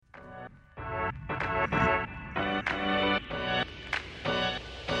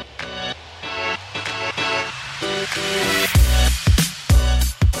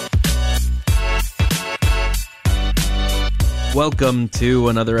Welcome to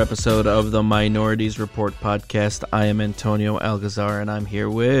another episode of the Minorities Report podcast. I am Antonio Algazar, and I'm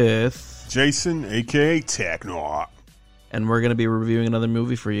here with Jason, a.k.a. Techno. And we're going to be reviewing another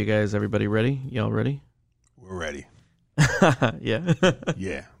movie for you guys. Everybody ready? Y'all ready? We're ready. Yeah.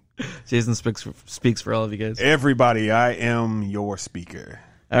 Yeah. Jason speaks for all of you guys. Everybody, I am your speaker.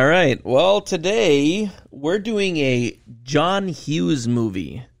 All right. Well, today we're doing a John Hughes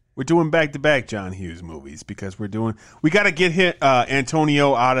movie. We're doing back-to-back John Hughes movies because we got to get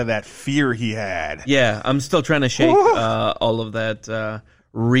Antonio out of that fear he had. Yeah, I'm still trying to shake all of that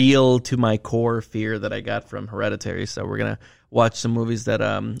real to my core fear that I got from Hereditary. So we're going to watch some movies that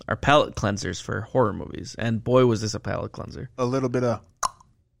are palate cleansers for horror movies. And boy, was this a palate cleanser. A little bit of...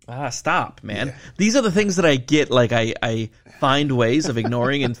 Stop, man. Yeah. These are the things that I get, like I find ways of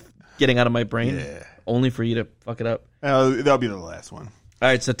ignoring and getting out of my brain, only for you to fuck it up. That'll be the last one. All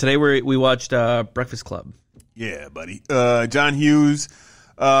right, so today we watched Breakfast Club. Yeah, buddy. John Hughes.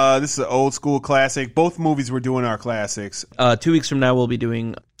 This is an old school classic. Both movies we're doing are classics. 2 weeks from now we'll be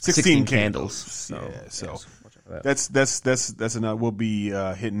doing 16 Candles. So that's enough. We'll be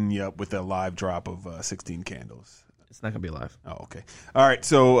hitting you up with a live drop of 16 Candles. It's not gonna be live. Oh, okay. All right.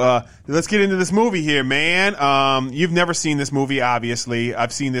 So let's get into this movie here, man. You've never seen this movie, obviously.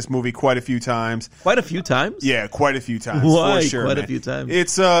 I've seen this movie quite a few times. Quite a few times? Yeah, quite a few times. Why? For sure, quite man. a few times.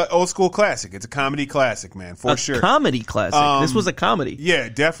 It's a old school classic. It's a comedy classic, man. For sure. A comedy classic. This was a comedy. Yeah,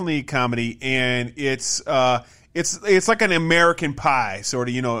 definitely a comedy, and it's like an American Pie, sort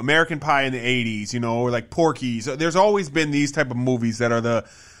of, American Pie in the 80s, or like Porky's. There's always been these type of movies that are the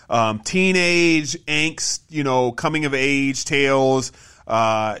teenage angst, coming of age tales,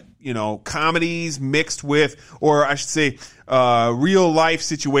 comedies mixed with, or I should say, real life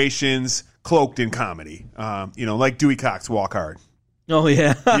situations cloaked in comedy. Like Dewey Cox Walk Hard. Oh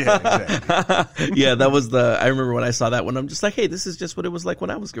yeah. Yeah, exactly. Yeah, that was I remember when I saw that one, I'm just like, hey, this is just what it was like when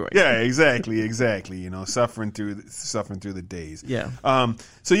I was growing up. Yeah, exactly. Suffering through the days. Yeah.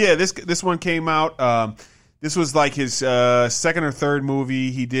 So yeah, this one came out. This was like his second or third movie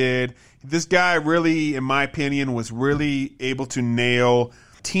he did. This guy really, in my opinion, was really able to nail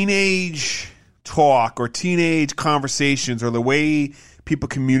teenage talk or teenage conversations or the way people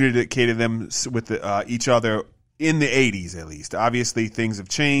communicated them with each other in the 80s, at least. Obviously, things have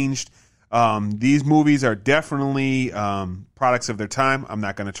changed. These movies are definitely products of their time. I'm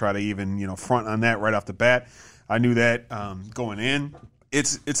not going to try to even front on that right off the bat. I knew that going in.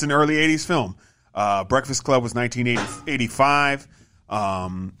 It's an early 80s film. Breakfast Club was 1985.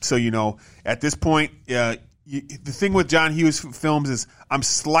 So, at this point, the thing with John Hughes films is I'm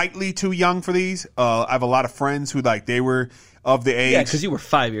slightly too young for these. I have a lot of friends who they were of the age. Yeah, because you were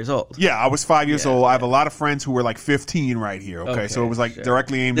 5 years old. Yeah, I was 5 years old. I have a lot of friends who were like 15 right here. Okay, so it was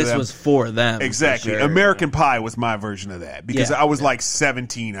directly aimed at them. This was for them. Exactly. For sure. American Pie was my version of that because I was like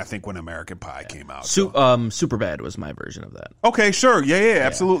 17, I think, when American Pie came out. Superbad was my version of that. Okay, sure. Yeah,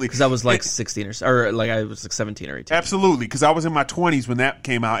 absolutely. Because I was like 16 or like I was like 17 or 18. Absolutely, because I was in my 20s when that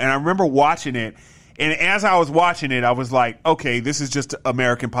came out, and I remember watching it. And as I was watching it, I was like, okay, this is just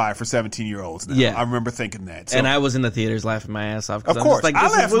American Pie for 17-year-olds now. Yeah. I remember thinking that. So, and I was in the theaters laughing my ass off. Of course. I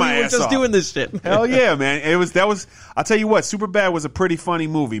laughed my ass off. We're just doing this shit. Hell yeah, man. I'll tell you what, Superbad was a pretty funny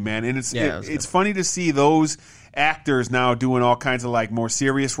movie, man. And it's funny to see those actors now doing all kinds of like more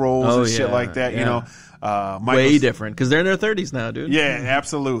serious roles and shit like that, way different because they're in their 30s now, dude. Yeah,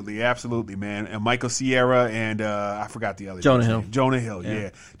 absolutely, man. And Michael Cera and I forgot the other Jonah Hill. Jonah Hill,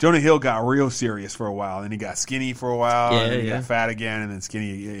 yeah. Jonah Hill got real serious for a while, and he got skinny for a while, and then he got fat again, and then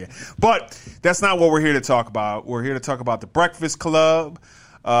skinny. Yeah. But that's not what we're here to talk about. We're here to talk about The Breakfast Club.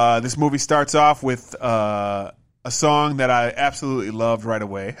 This movie starts off with a song that I absolutely loved right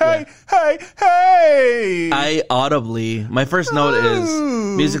away. Hey. I audibly, my first note is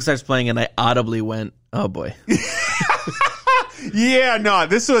music starts playing and I audibly went, oh boy. Yeah, no,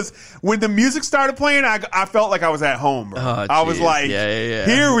 this was when the music started playing. I felt like I was at home, bro. Oh, I was like,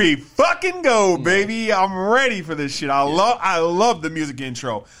 here we fucking go, baby. I'm ready for this shit. I love the music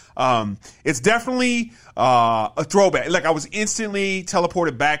intro. It's definitely a throwback. Like I was instantly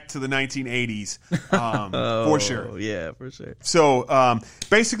teleported back to the 1980s, for sure. Yeah, for sure. So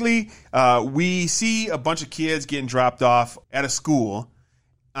basically, we see a bunch of kids getting dropped off at a school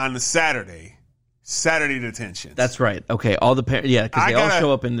on a Saturday detention. That's right. Okay, all the parents, because they all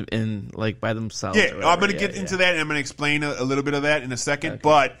show up in like by themselves. Yeah, I'm going to get into that, and I'm going to explain a little bit of that in a second. Okay.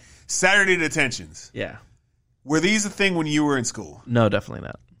 But Saturday detentions. Yeah. Were these a thing when you were in school? No, definitely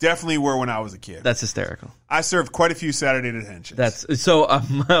not. definitely were when I was a kid. That's hysterical. I served quite a few Saturday detentions. That's so.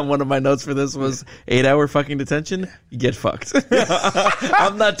 One of my notes for this was 8-hour fucking detention. You get fucked.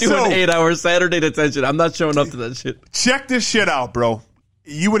 I'm not doing 8-hour Saturday detention. I'm not showing up to that shit. Check this shit out, bro.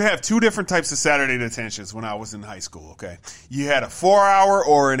 You would have two different types of Saturday detentions when I was in high school, okay? You had a 4-hour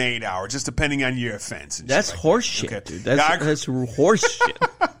or an 8-hour, just depending on your offense. That's horse shit, okay? Dude. That's horse shit.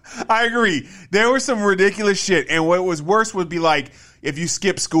 I agree. There was some ridiculous shit. And what was worse would be like, if you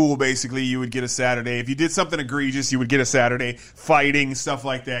skip school, basically, you would get a Saturday. If you did something egregious, you would get a Saturday. Fighting, stuff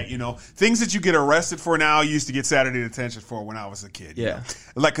like that, you know. Things that you get arrested for now, you used to get Saturday detention for when I was a kid. Yeah. You know?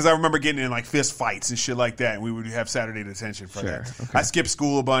 Like, because I remember getting in, like, fist fights and shit like that, and we would have Saturday detention for that. Okay. I skipped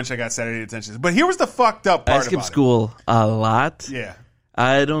school a bunch. I got Saturday detention. But here was the fucked up part about it. I skipped school a lot. Yeah.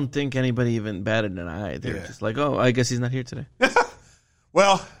 I don't think anybody even batted an eye. They were just like, oh, I guess he's not here today.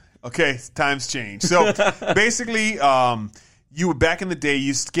 Well, okay, times change. So, basically, you would, back in the day,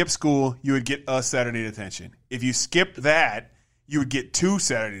 you skip school, you would get a Saturday detention. If you skipped that, you would get 2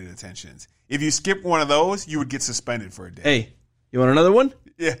 Saturday detentions. If you skipped one of those, you would get suspended for a day. Hey, you want another one?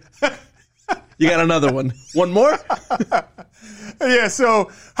 Yeah. You got another one. One more? Yeah,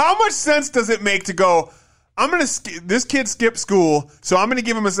 so how much sense does it make to go, this kid skipped school, so I'm going to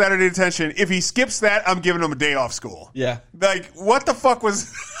give him a Saturday detention. If he skips that, I'm giving him a day off school. Yeah. Like, what the fuck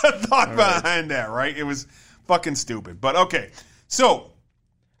was the thought behind that, right? It was fucking stupid. But okay, so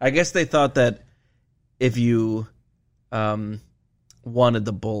I guess they thought that if you wanted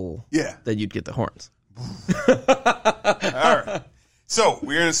the bull, that you'd get the horns. All right. So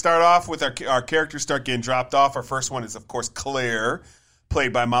we're going to start off with our characters start getting dropped off. Our first one is, of course, Claire,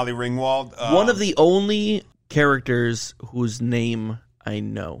 played by Molly Ringwald. One of the only characters whose name I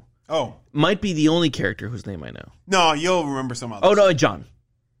know. Oh. Might be the only character whose name I know. No, you'll remember some others. Oh, no, John.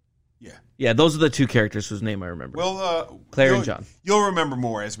 Yeah. Yeah, those are the two characters whose name I remember. Well, Claire and John. You'll remember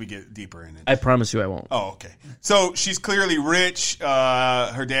more as we get deeper in it. I promise you I won't. Oh, okay. So she's clearly rich.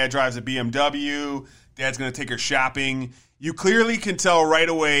 Her dad drives a BMW. Dad's going to take her shopping. You clearly can tell right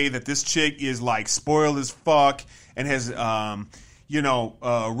away that this chick is like spoiled as fuck and has, a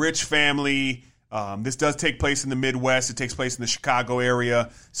rich family. This does take place in the Midwest. It takes place in the Chicago area.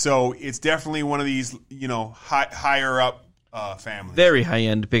 So it's definitely one of these, higher up families. Very high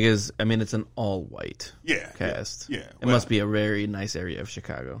end because, it's an all white cast. Yeah. It must be a very nice area of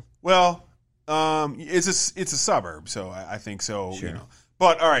Chicago. Well, it's a suburb, so I think so. Sure.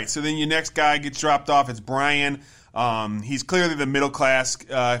 But all right, so then your next guy gets dropped off. It's Brian. He's clearly the middle class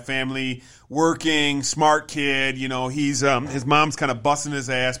family, working, smart kid. He's his mom's kind of busting his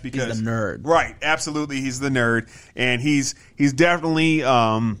ass because he's the nerd. Right, absolutely, he's the nerd, and he's definitely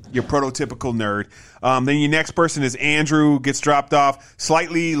your prototypical nerd. Then your next person is Andrew, gets dropped off,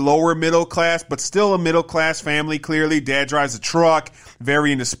 slightly lower middle class, but still a middle class family. Clearly, dad drives a truck,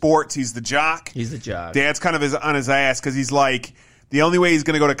 very into sports. He's the jock. He's the jock. Dad's kind of on his ass because he's like, the only way he's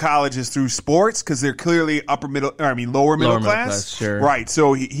going to go to college is through sports because they're clearly lower middle class. Sure. Right,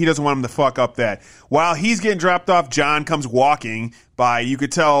 so he doesn't want him to fuck up that. While he's getting dropped off, John comes walking by. You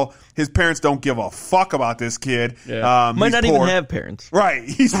could tell his parents don't give a fuck about this kid. Yeah. Might not even have parents. Right,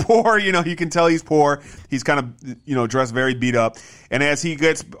 he's poor. You can tell he's poor. He's kind of, dressed very beat up. And as he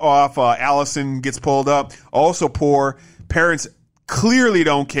gets off, Allison gets pulled up. Also poor. Parents clearly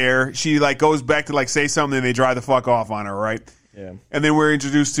don't care. She goes back to say something and they drive the fuck off on her, right? Yeah. And then we're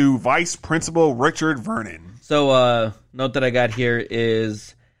introduced to Vice Principal Richard Vernon. So, note that I got here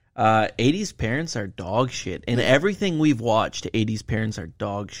is 80s parents are dog shit. In everything we've watched, 80s parents are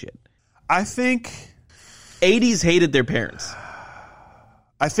dog shit. I think 80s hated their parents.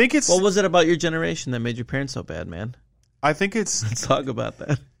 I think it's... What was it about your generation that made your parents so bad, man? I think it's... Let's talk about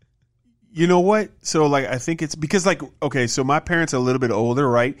that. You know what? So, I think it's because, so my parents are a little bit older,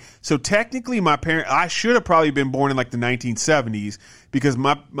 right? So, technically, I should have probably been born in, the 1970s because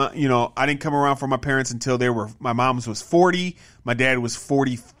my I didn't come around for my parents until my mom's was 40, my dad was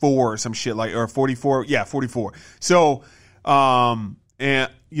 44 or some shit or 44. Yeah, 44. So, But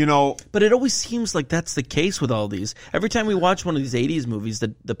it always seems like that's the case with all these. Every time we watch one of these 80s movies,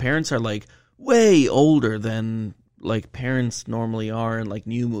 the parents are, way older than... parents normally are in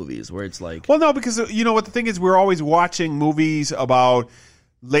new movies where it's well, no, because what the thing is, we're always watching movies about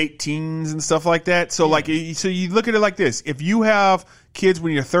late teens and stuff like that. So so you look at it like this: if you have kids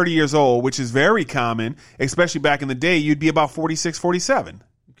when you're 30 years old, which is very common, especially back in the day, you'd be about 46, 47.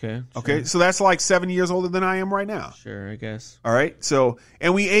 Okay, so that's 7 years older than I am right now. Sure, I guess. All right, so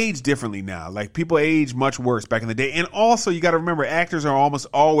and we age differently now. People age much worse back in the day, and also you got to remember, actors are almost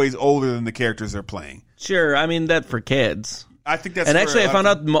always older than the characters they're playing. Sure, that for kids. I think that's. And actually, I found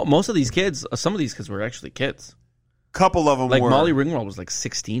out most of these kids, some of these kids were actually kids. couple of them Like were. Molly Ringwald was like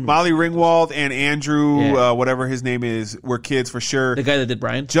 16. Molly Ringwald and Andrew, Yeah. whatever his name is, were kids for sure. The guy that did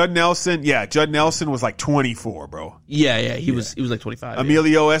Brian. Judd Nelson was like 24, bro. Yeah. He was like 25.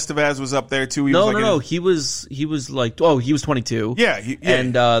 Emilio Estevez was up there too. He No, was like no. He was like, he was 22. Yeah,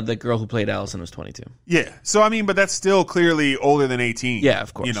 And the girl who played Allison was 22. Yeah. So, I mean, but that's still clearly older than 18. Yeah,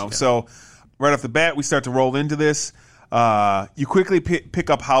 of course, You know, yeah. so right off the bat, we start to roll into this. You quickly pick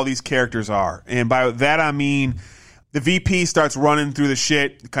up how these characters are. And by that, I mean, the VP starts running through the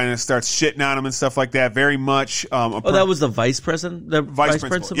shit, kind of starts shitting on him and stuff like that. Very much. That was the vice president? The vice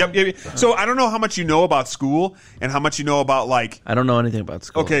principal? Yep. So, I don't know how much you know about school and how much you know about, like, I don't know anything about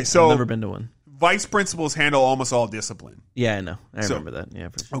school. Okay, so- I've never been to one. vice principals handle almost all discipline. Yeah, I know. I remember that. Yeah,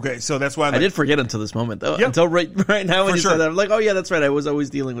 for sure. Okay, so that's why I did forget until this moment, though. Yep. Until right now when For you sure. said that, I'm like, oh yeah, that's right. I was always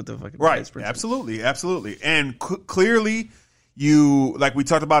dealing with the fucking vice principal. Absolutely. And clearly, you, like we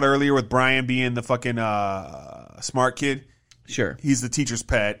talked about earlier with Brian being the fucking smart kid. Sure. He's the teacher's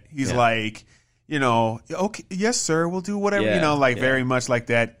pet. He's Yeah. like, okay, yes, sir, we'll do whatever, Yeah, very much like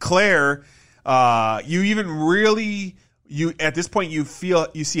that. Claire, you even really, at this point, you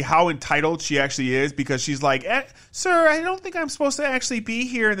see how entitled she actually is because she's like, sir, I don't think I'm supposed to actually be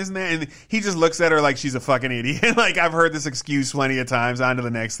here and this and that. And he just looks at her like she's a fucking idiot. Like, I've heard this excuse plenty of times. On to the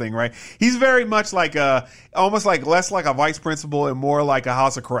next thing, right? He's very much like almost like less like a vice principal and more like a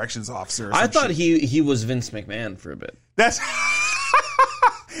House of Corrections officer. or I some thought shit. he was Vince McMahon for a bit. That's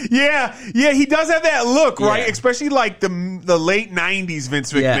yeah, he does have that look, right? Yeah. Especially like the late '90s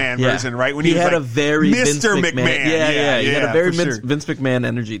Vince McMahon Yeah. version, right? When he was had like a very Mr. Vince McMahon. Yeah. He had a very for Vince, sure. Vince McMahon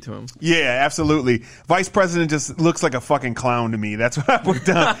energy to him. Yeah, absolutely. Vice President just looks like a fucking clown to me. That's what I put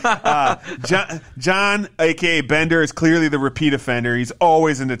down. John, aka Bender, is clearly the repeat offender. He's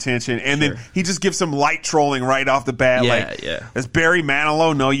always in detention, and then he just gives some light trolling right off the bat. Yeah. Does Barry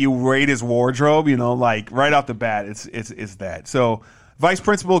Manilow know you raid his wardrobe? Like right off the bat, it's that. So Vice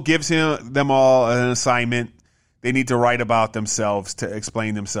Principal gives them all an assignment. They need to write about themselves, to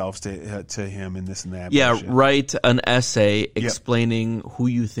explain themselves to him and this and that. Yeah, bullshit. write an essay explaining who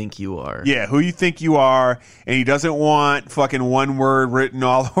you think you are. Yeah, who you think you are, and he doesn't want fucking one word written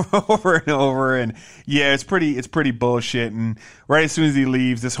all over and over. And yeah, it's pretty bullshit. And right as soon as he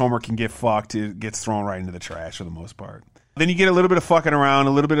leaves, this homework can get fucked. It gets thrown right into the trash for the most part. Then you get a little bit of fucking around, a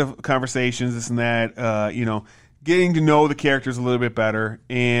little bit of conversations, this and that. Getting to know the characters a little bit better,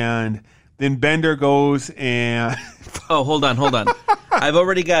 and then Bender goes and Oh, hold on. I've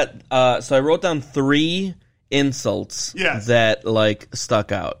already got. So I wrote down 3 insults that like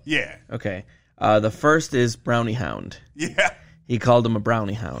stuck out. yeah, Okay. The first is brownie hound. yeah. He called him a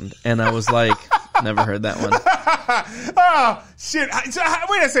brownie hound, and I was like, never heard that one. Oh shit!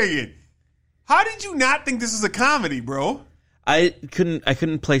 Wait a second. How did you not think this was a comedy, bro? I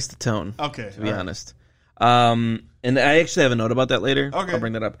couldn't place the tone. Okay, to be honest. And I actually have a note about that later. Okay. I'll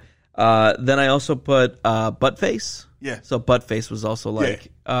bring that up. Then I also put butt face. Yeah. So butt face was also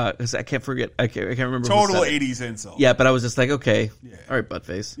like because I can't remember. Who Total said it. 80s insult. Yeah, but I was just like, okay, Yeah. all right, butt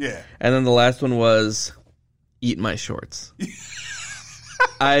face. Yeah. And then the last one was eat my shorts.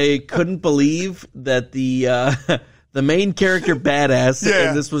 I couldn't believe that the main character badass, Yeah.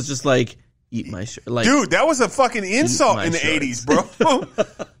 and this was just like eat my shorts. Like, Dude, that was a fucking insult my in the shorts. 80s, bro.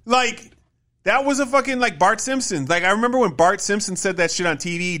 Like, that was a fucking, like, Bart Simpson. Like, I remember when Bart Simpson said that shit on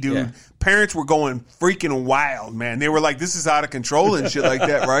TV, dude. Yeah. Parents were going freaking wild, man. They were like, this is out of control and shit like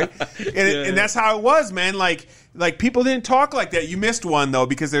that, right? And that's how it was, man. Like people didn't talk like that. You missed one, though,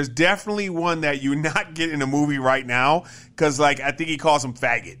 because there's definitely one that you not get in a movie right now. Because, like, I think he calls him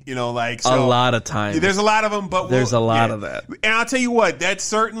faggot, so. a lot of times. There's a lot of them, but There's a lot of that. And I'll tell you what, that's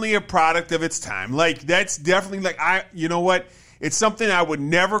certainly a product of its time. Like, that's definitely like you know what? It's something I would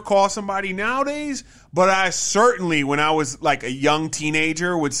never call somebody nowadays, but I certainly, when I was like a young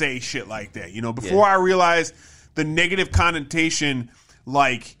teenager, would say shit like that. Before I realized the negative connotation,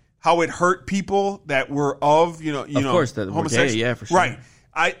 like how it hurt people that were of course, that were gay, yeah, for sure. Right.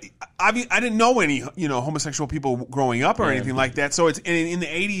 I didn't know any homosexual people growing up or anything like that. So it's in the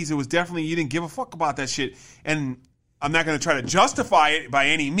 80s, it was definitely, you didn't give a fuck about that shit. And I'm not going to try to justify it by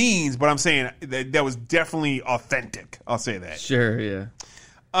any means, but I'm saying that was definitely authentic. I'll say that. Sure, yeah.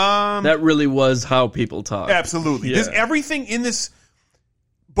 That really was how people talk. Absolutely. Yeah. There's everything in this.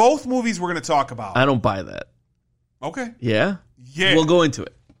 Both movies we're going to talk about. I don't buy that. Okay. Yeah? Yeah. We'll go into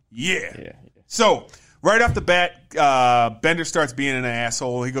it. Yeah. So right off the bat, Bender starts being an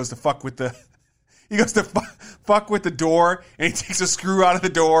asshole. He goes to fuck with the. He goes to fuck with the door, and he takes a screw out of the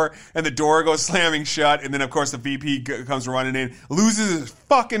door, and the door goes slamming shut. And then, of course, the VP comes running in, loses his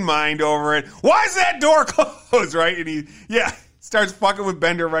fucking mind over it. Why is that door closed? Right? And starts fucking with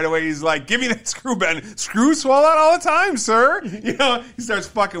Bender right away. He's like, give me that screw, Bender. Screws fall out all the time, sir. You know, he starts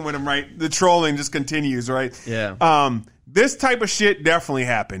fucking with him, right? The trolling just continues, right? Yeah. This type of shit definitely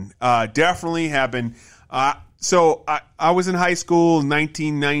happened. Definitely happened. So I was in high school in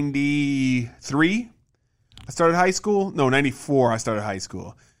 1993. I started high school. No, 94 I started high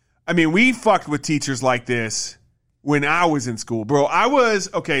school. I mean, we fucked with teachers like this when I was in school, bro. I was,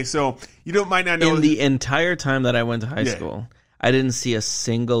 okay, so you might not know. In the entire time that I went to high school, I didn't see a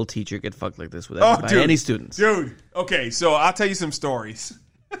single teacher get fucked like this by any students. Dude, okay, so I'll tell you some stories.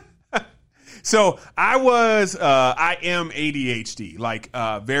 So I am ADHD, like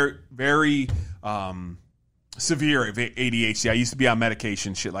very, very severe ADHD. I used to be on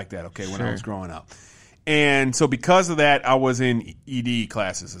medication, shit like that, okay, when I was growing up. And so because of that, I was in ED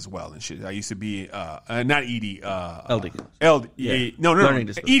classes as well and shit. I used to be, not ED. LD. No. Learning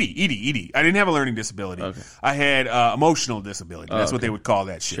disability. ED. I didn't have a learning disability. Okay. I had emotional disability. That's what they would call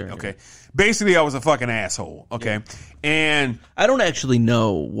that shit, Sure, okay? Basically, I was a fucking asshole, okay? Yeah. And I don't actually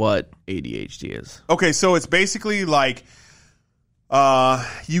know what ADHD is. Okay, so it's basically like,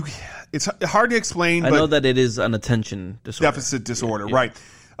 it's hard to explain. I know that it is an attention disorder. Deficit disorder, right.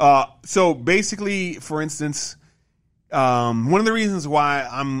 So basically, for instance, one of the reasons why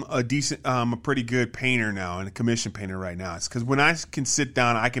I'm a pretty good painter now and a commission painter right now is because when I can sit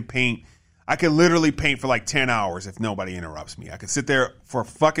down, I can paint. I can literally paint for like 10 hours if nobody interrupts me. I can sit there for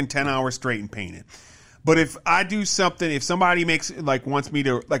fucking 10 hours straight and paint it. But if I do something, if somebody wants me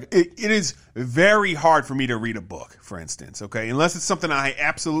to, it is very hard for me to read a book, for instance, okay? Unless it's something I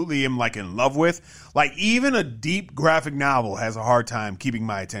absolutely am in love with. Like even a deep graphic novel has a hard time keeping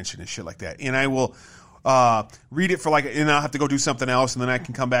my attention and shit like that. And I will read it for and I'll have to go do something else and then I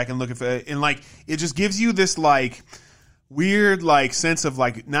can come back and look at it. And it just gives you this weird sense of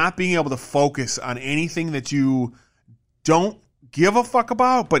not being able to focus on anything that you don't give a fuck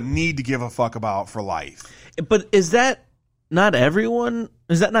about, but need to give a fuck about for life. But is that not everyone?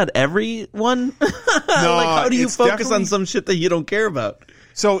 Is that not everyone? No, how do you focus on some shit that you don't care about?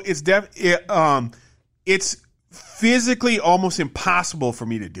 So it's physically almost impossible for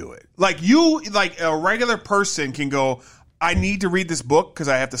me to do it. A regular person can go, I need to read this book because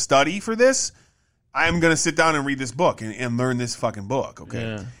I have to study for this. I'm going to sit down and read this book and learn this fucking book, okay?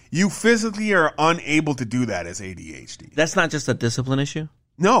 Yeah. You physically are unable to do that as ADHD. That's not just a discipline issue?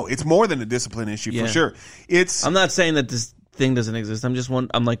 No, it's more than a discipline issue for sure. I'm not saying that this thing doesn't exist. I'm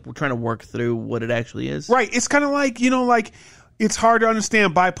we're trying to work through what it actually is. Right. It's kind of it's hard to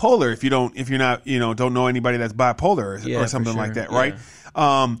understand bipolar if you're not, don't know anybody that's bipolar or something like that, right?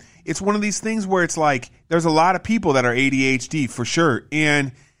 Yeah. It's one of these things where it's there's a lot of people that are ADHD for sure.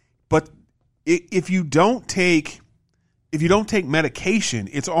 But if you don't take medication,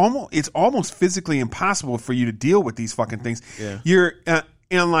 it's almost physically impossible for you to deal with these fucking things. Yeah. You're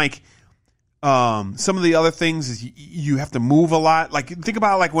some of the other things is you have to move a lot. Think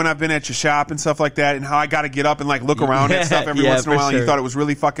about when I've been at your shop and stuff like that, and how I got to get up and look around and stuff every once in a while. Sure. You thought it was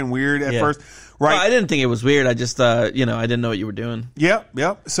really fucking weird at first, right? Well, I didn't think it was weird. I just I didn't know what you were doing.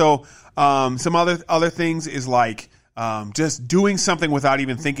 Yep. So some other things is just doing something without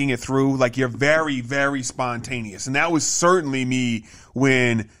even thinking it through. You're very, very spontaneous. And that was certainly me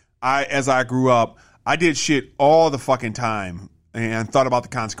as I grew up. I did shit all the fucking time and thought about the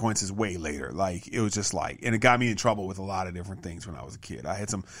consequences way later. It was just and it got me in trouble with a lot of different things when I was a kid. I had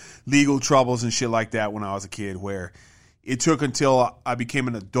some legal troubles and shit like that when I was a kid where it took until I became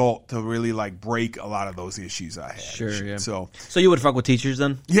an adult to really break a lot of those issues I had. Sure, yeah. So you would fuck with teachers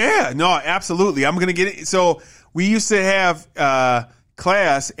then? Yeah, no, absolutely. I'm going to get it. So we used to have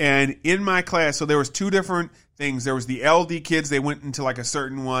class, and in my class, so there was two different things. There was the LD kids. They went into a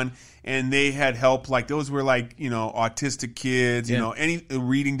certain one, and they had help. Those were autistic kids, any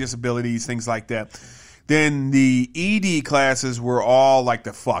reading disabilities, things like that. Then the ED classes were all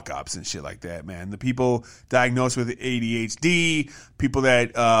the fuck ups and shit like that, man. The people diagnosed with ADHD, people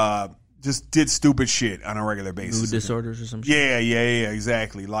that just did stupid shit on a regular basis. Mood disorders or some shit. Yeah,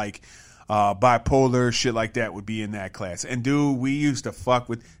 exactly. Bipolar, shit like that would be in that class. And we used to fuck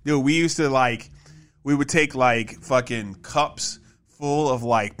with, we used to we would take fucking cups full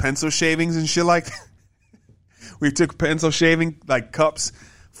of pencil shavings and shit like that. We took pencil shaving, cups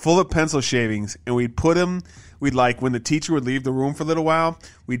full of pencil shavings, and we'd put them, when the teacher would leave the room for a little while,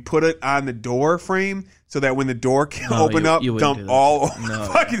 we'd put it on the door frame so that when the door opened up, dump all over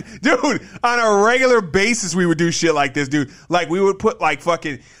fucking, dude, on a regular basis we would do shit like this, dude. We would put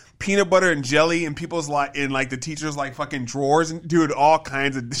fucking peanut butter and jelly in people's the teachers' like fucking drawers and dude, all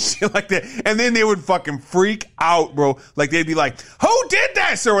kinds of shit like that. And then they would fucking freak out, bro. Like they'd be like, "Who did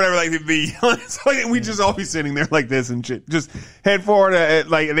this?" or whatever. Like they'd be yelling. So, like, we just always sitting there like this and shit, just head forward.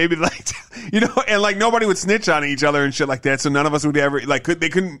 Like and they'd be like, and like nobody would snitch on each other and shit like that. So none of us would ever they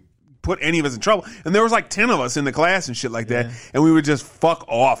couldn't put any of us in trouble. And there was like 10 of us in the class and shit like that. And we would just fuck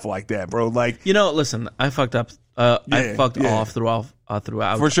off like that, bro. Like, listen, I fucked up. I fucked off throughout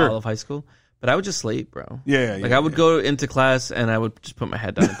For sure. all of high school. But I would just sleep, bro. Yeah. Like I would go into class and I would just put my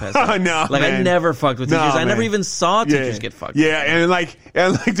head down and pass out. No, like man. I never fucked with teachers. I never even saw teachers get fucked. Yeah, and like,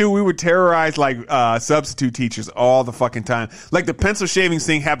 dude, we would terrorize substitute teachers all the fucking time. Like the pencil shavings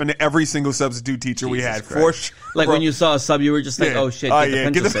thing happened to every single substitute teacher we had. For sure. Like when you saw a sub, you were just like, "Oh shit,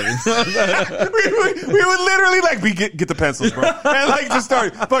 get the pencil shavings." we would literally like get the pencils, bro, and like just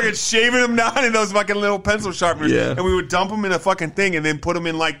start fucking shaving them down in those fucking little pencil sharpeners. Yeah. And we would dump them in a fucking thing and then put them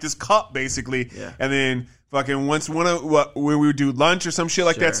in like this cup, basically. Yeah. And then fucking once when we would do lunch or some shit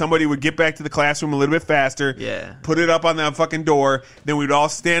like that, somebody would get back to the classroom a little bit faster. Yeah. Put it up on that fucking door. Then we'd all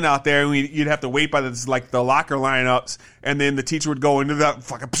stand out there, and you'd have to wait by the locker lineups, and then the teacher would go into the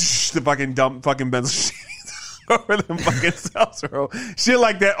fucking dump fucking pencil over them fucking cells, bro. Shit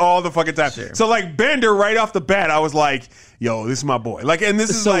like that all the fucking time. Sure. So like Bender, right off the bat, I was like, "Yo, this is my boy." Like, and this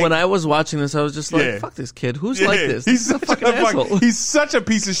is so like, when I was watching this, I was just like, "Fuck this kid. Who's like this? He's This is a fucking asshole." he's such a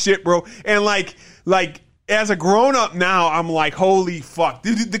piece of shit, bro. And like as a grown up now, I'm like, holy fuck,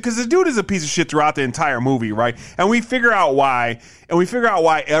 because the dude is a piece of shit throughout the entire movie, right? And we figure out why,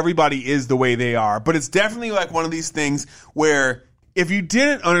 everybody is the way they are. But it's definitely like one of these things where if you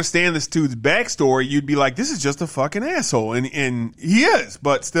didn't understand this dude's backstory, you'd be like, this is just a fucking asshole. And he is,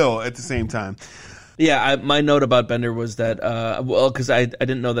 but still at the same time. Yeah, my note about Bender was that, because I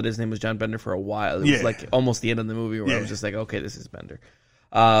didn't know that his name was John Bender for a while. It was like almost the end of the movie where I was just like, okay, this is Bender.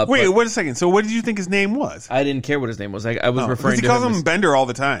 Wait a second. So what did you think his name was? I didn't care what his name was. I was referring to him. He calls him Bender all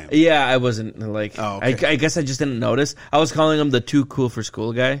the time. Yeah, I wasn't like. Oh, okay. I guess I just didn't notice. I was calling him the too cool for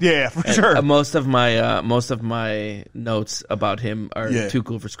school guy. Yeah, for sure. Most of my notes about him are too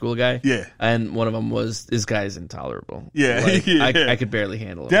cool for school guy. Yeah, and one of them was this guy's intolerable. Yeah, like, I could barely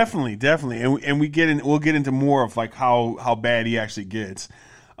handle him. Definitely, and we'll get into more of like how bad he actually gets.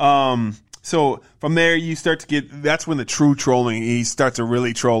 So from there, you start to get, that's when the true trolling, he starts to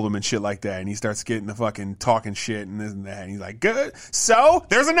really troll them and shit like that. And he starts getting the fucking talking shit and this and that. And he's like, good. So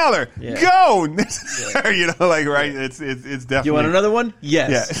there's another. Go. Right. It's definitely. Do you want another one?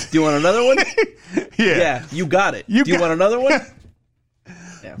 Yes. Yeah. Do you want another one? Yeah. You got it. Do you want another one?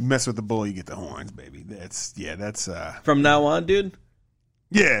 Yeah. Mess with the bull, you get the horns, baby. That's from now on, dude.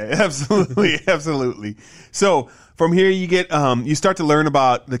 Yeah, absolutely. So from here, you get you start to learn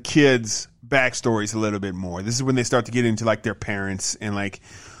about the kids' backstories a little bit more. This is when they start to get into like their parents and like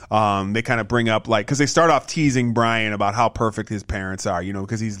they kind of bring up like, because they start off teasing Brian about how perfect his parents are,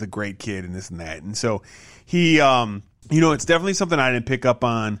 because he's the great kid and this and that. And so he it's definitely something I didn't pick up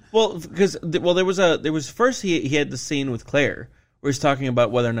on. Well, because there was first he had the scene with Claire where he's talking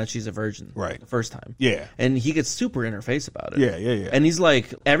about whether or not she's a virgin, right? The first time, yeah, and he gets super in her face about it, yeah, and he's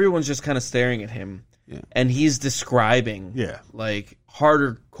like, everyone's just kind of staring at him, and he's describing, like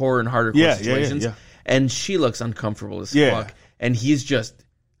hardcore and hardcore situations, and she looks uncomfortable as fuck, and he's just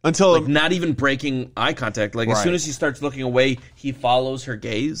until like not even breaking eye contact, like as soon as she starts looking away, he follows her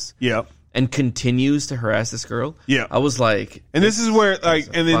gaze, and continues to harass this girl. Yeah. I was like... And this is where, like,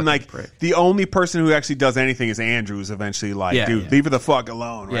 and then, like, prick. The only person who actually does anything is Andrews eventually, like, dude, leave her the fuck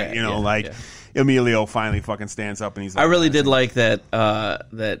alone, right? Emilio finally fucking stands up and he's like... I really did like that,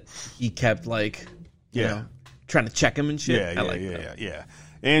 that he kept, like, you know, trying to check him and shit. Yeah.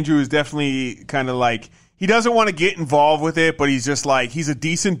 Andrew is definitely kind of like... He doesn't want to get involved with it, but he's just like... He's a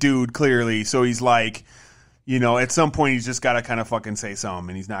decent dude, clearly, so he's like... at some point he's just got to kind of fucking say something,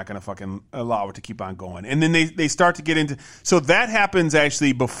 and he's not going to fucking allow it to keep on going. And then they start to get into, so that happens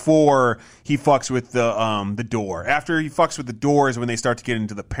actually before he fucks with the door. After he fucks with the door is when they start to get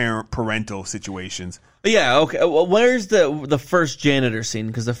into the parental situations. Yeah, okay. Well, where's the first janitor scene?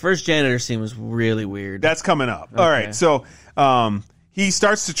 Because the first janitor scene was really weird. That's coming up. Okay. All right, so he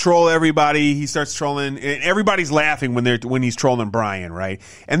starts to troll everybody. He starts trolling, and everybody's laughing when he's trolling Brian, right?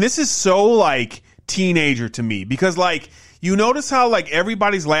 And this is so like teenager to me, because like you notice how like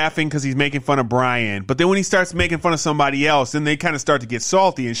everybody's laughing because he's making fun of Brian, but then when he starts making fun of somebody else, then they kind of start to get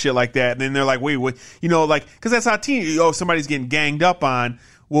salty and shit like that, and then they're like, wait, what? Like, because that's how somebody's getting ganged up on,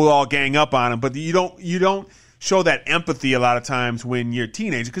 we'll all gang up on him, but you don't show that empathy a lot of times when you're a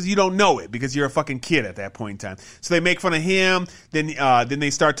teenager because you don't know it because you're a fucking kid at that point in time. So they make fun of him. Then they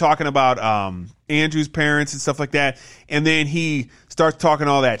start talking about Andrew's parents and stuff like that. And then he starts talking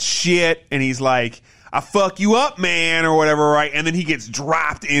all that shit, and he's like, I fuck you up, man, or whatever, right? And then he gets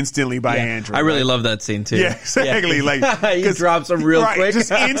dropped instantly by Andrew. I really right? love that scene too. Yeah, exactly. Yeah. Like he drops him real quick,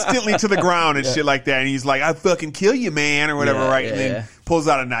 just instantly to the ground and shit like that. And he's like, "I fucking kill you, man," or whatever, right? And then pulls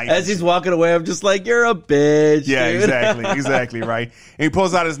out a knife. As he's walking away, I'm just like, "You're a bitch." Yeah, dude. exactly, right. And he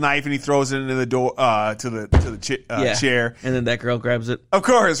pulls out his knife and he throws it into the door to the chair. And then that girl grabs it. Of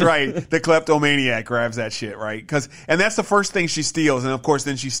course, right. The kleptomaniac grabs that shit, right? And that's the first thing she steals, and of course,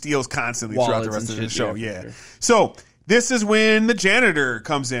 then she steals constantly throughout the rest of the show. Yeah. Sure. So this is when the janitor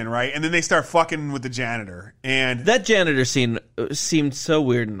comes in, right? And then they start fucking with the janitor, and that janitor scene seemed so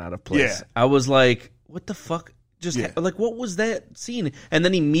weird and out of place. Yeah. I was like, "What the fuck?" Like, what was that scene? And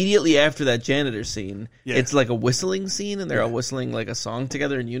then immediately after that janitor scene, it's like a whistling scene, and they're all whistling like a song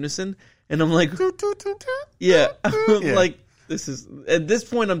together in unison. And I'm like, like, this is, at this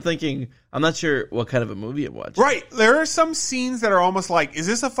point, I'm thinking, I'm not sure what kind of a movie I'm watching. Right. There are some scenes that are almost like, is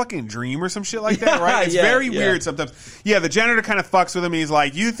this a fucking dream or some shit like that, right? It's very weird sometimes. Yeah, the janitor kind of fucks with him, and he's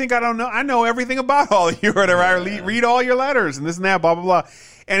like, you think I don't know? I know everything about all of you, or whatever. I read all your letters, and this and that, blah, blah, blah.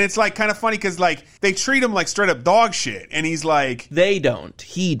 And it's like kind of funny because like they treat him like straight up dog shit, and he's like, they don't,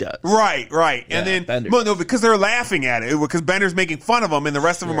 he does. Right. Yeah, and then Bender. well, no, because they're laughing at it because Bender's making fun of him, and the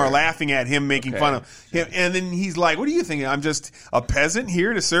rest of them are laughing at him making fun of him. And then he's like, "What do you think? I'm just a peasant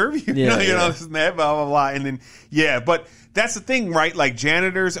here to serve you, you know, this and that, blah blah blah." And then but that's the thing, right? Like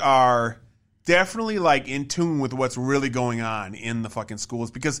janitors are definitely like in tune with what's really going on in the fucking schools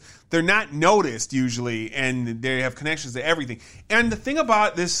because they're not noticed usually, and they have connections to everything. And the thing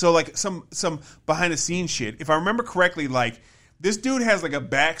about this, so like some behind the scenes shit, if I remember correctly, like this dude has like a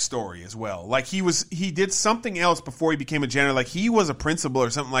backstory as well. Like he did something else before he became a janitor. Like he was a principal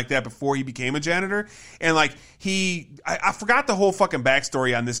or something like that before he became a janitor. And like I forgot the whole fucking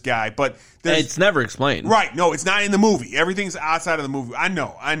backstory on this guy, but it's never explained. Right. No, it's not in the movie. Everything's outside of the movie. I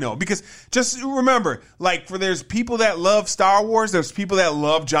know. Because just remember, like there's people that love Star Wars, there's people that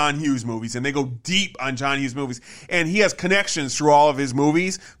love John Hughes movies, and they go deep on John Hughes movies. And he has connections through all of his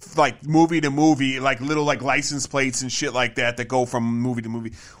movies, like movie to movie, like little like license plates and shit like that go from movie to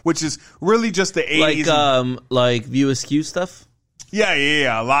movie, which is really just the 80s. Like View Askew stuff?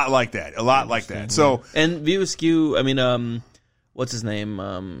 Yeah, a lot like that. So and View Askew, I mean, what's his name?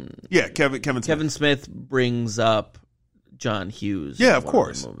 Kevin Smith. Kevin Smith brings up John Hughes. Yeah, of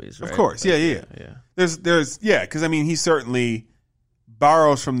course. Movies, right? Of course. Yeah. There's because I mean he certainly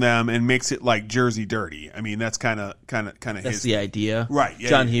borrows from them and makes it like Jersey dirty. I mean that's kind of that's his the idea, right? Yeah,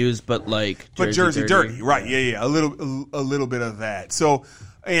 John Hughes, but like Jersey dirty, right? Yeah, a little bit of that. So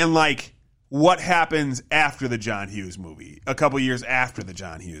and like what happens after the John Hughes movie? A couple years after the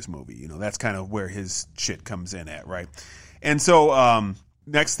John Hughes movie, you know, that's kind of where his shit comes in at, right? And so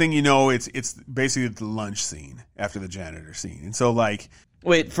next thing you know, it's basically the lunch scene after the janitor scene, and so like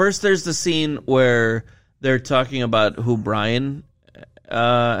wait, first there's the scene where they're talking about who Brian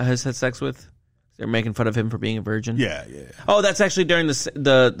has had sex with. They're making fun of him for being a virgin. Yeah. Oh, that's actually during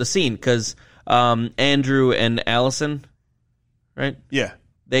the scene because Andrew and Allison, right? Yeah.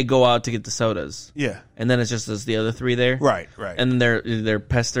 They go out to get the sodas. Yeah. And then it's just as the other three there. Right. And they're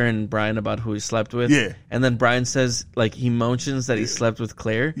pestering Brian about who he slept with. Yeah. And then Brian says, like, he mentions that he slept with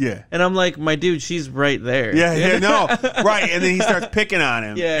Claire. Yeah. And I'm like, my dude, she's right there. Yeah, no. Right. And then he starts picking on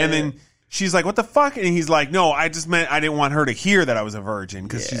him. Yeah. And then she's like, what the fuck? And he's like, no, I just meant I didn't want her to hear that I was a virgin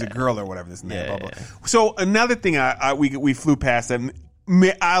because she's a girl or whatever, this and that, blah, blah. So another thing we flew past that,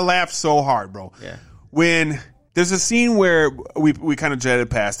 I laughed so hard, bro. Yeah. When there's a scene where we kind of jetted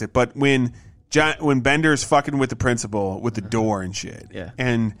past it, but when Bender's fucking with the principal with the door and shit,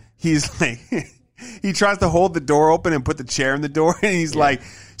 and he's like, he tries to hold the door open and put the chair in the door, and he's like,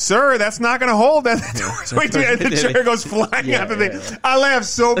 sir, that's not going to hold that. And the chair goes flying out the thing. I laughed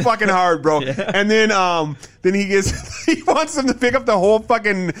so fucking hard, bro. And then he wants them to pick up the whole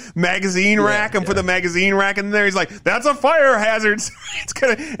fucking magazine rack and put the magazine rack in there. He's like, that's a fire hazard.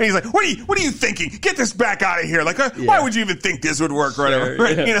 And he's like, what are you thinking? Get this back out of here. Like, why would you even think this would work or whatever?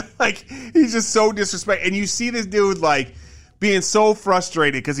 Right? You know, like he's just so disrespectful. And you see this dude like being so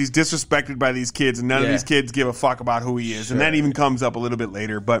frustrated because he's disrespected by these kids, and none of these kids give a fuck about who he is. And that even comes up a little bit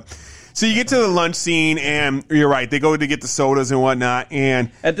later. But so you get to the lunch scene, and you're right, they go to get the sodas and whatnot.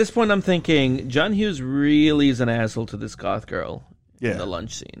 And at this point, I'm thinking John Hughes really is an asshole to this goth girl in the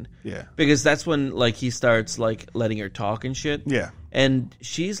lunch scene. Yeah, because that's when like he starts like letting her talk and shit. Yeah, and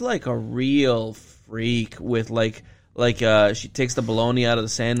she's like a real freak with like she takes the bologna out of the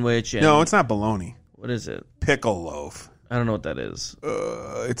sandwich. And no, it's not bologna. What is it? Pickle loaf. I don't know what that is.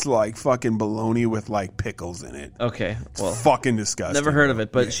 It's like fucking bologna with like pickles in it. Okay, well, Fucking disgusting. never heard of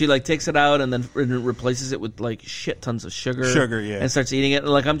it, but she like takes it out and then replaces it with like shit tons of sugar. Yeah. And starts eating it.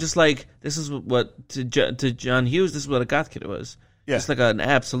 And, like, I'm just like, this is what to John Hughes. This is what a goth kid was. Yeah. Just like an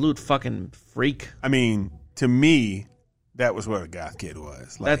absolute fucking freak. I mean, to me, that was what a goth kid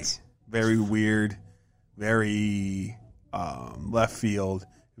was. Like, That's very weird, very left field,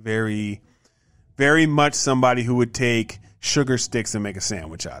 very much somebody who would take sugar sticks and make a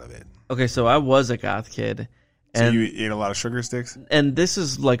sandwich out of it. okay. So I was a goth kid. So And you ate a lot of sugar sticks? and this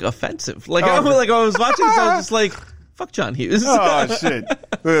is like offensive. Like I was watching this, I was just like, "Fuck John Hughes." Oh shit!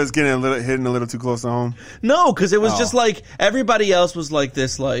 It was getting hitting a little too close to home. No, because it was just like everybody else was like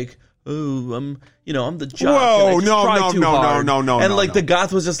this, like, "Oh, I'm the jock." Whoa, and I just no, try no, too no, hard." no, no, And no, like no. the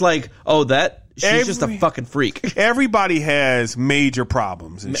goth was just like, "Oh, she's just a fucking freak." Everybody has major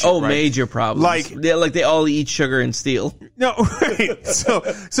problems. And shit, Oh, right? major problems. Like they all eat sugar and steal. No, right.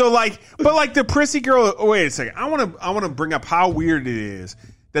 So like, but like the prissy girl. Oh, wait a second. I want to bring up how weird it is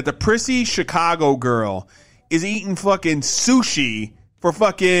that the prissy Chicago girl is eating fucking sushi for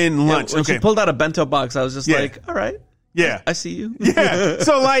fucking lunch. When Okay, she pulled out a bento box, I was just Yeah. like, "All right, yeah, I see you." yeah.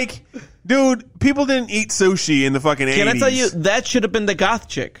 So like, dude, people didn't eat sushi in the fucking 80s. Can I tell you that should have been the goth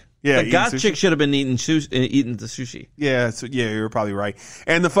chick? Yeah, the eating goth sushi? chick should have been eating the sushi. Yeah, so, yeah, you're probably right.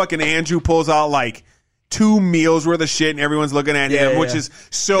 And the fucking Andrew pulls out like 2 meals worth of shit, and everyone's looking at him, Yeah. which is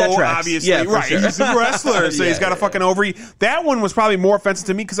so That tracks. obviously Yeah, for right. sure. He's a wrestler, so he's got to fucking overeat. That one was probably more offensive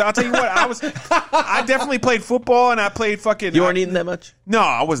to me because I'll tell you what, I definitely played football and I played fucking. You weren't eating that much. No,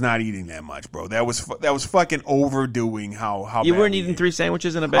 I was not eating that much, bro. That was fucking overdoing how You bad weren't we eating ate. 3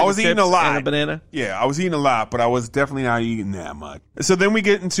 sandwiches and a bag I was of eating chips a lot. and a banana. Yeah, I was eating a lot, but I was definitely not eating that much. So then we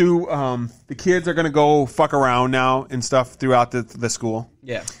get into the kids are gonna go fuck around now and stuff throughout the school.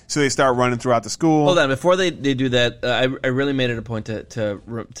 Yeah. So they start running throughout the school. Hold on, before they do that, I really made it a point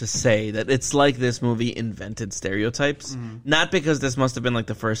to say that it's like this movie invented stereotypes. Not because this must have been like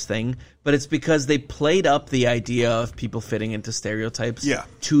the first thing, but it's because they played up the idea of people fitting into stereotypes. Yeah.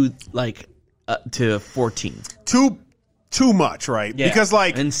 To like to 14. Too much, right? Yeah. Because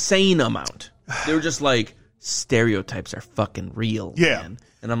like insane amount. They were just like stereotypes are fucking real. yeah. Man.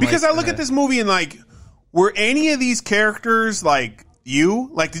 And I'm because like, I look at this movie and like, were any of these characters like you?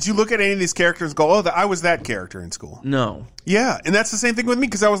 Like, did you look at any of these characters and go, "Oh, I was that character in school"? No. Yeah, and that's the same thing with me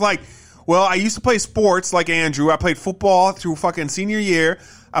because I was like, well, I used to play sports like Andrew. I played football through fucking senior year.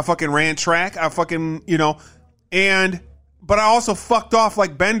 I fucking ran track. I fucking, but I also fucked off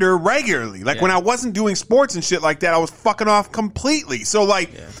like Bender regularly. Like when I wasn't doing sports and shit like that, I was fucking off completely. So like,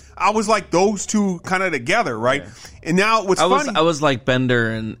 I was like those two kind of together, right? Yeah. And now what's funny, I was like Bender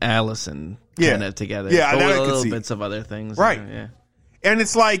and Allison kind of together. Yeah, but that with I could little see. bits of other things. Right. Yeah. And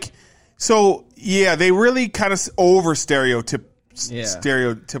it's like, so yeah, they really kind of over stereotypical.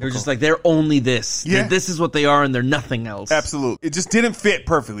 They're just like, they're only this. Yeah. This is what they are, and they're nothing else. Absolutely. It just didn't fit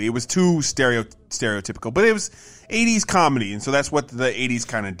perfectly. It was too stereotypical. But it was 80s comedy, and so that's what the 80s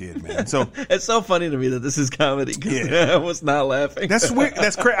kind of did, man. So it's so funny to me that this is comedy. I was not laughing. That's weird.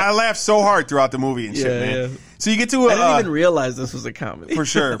 That's crazy. I laughed so hard throughout the movie and shit, man. Yeah. So you get to I didn't even realize this was a comedy. For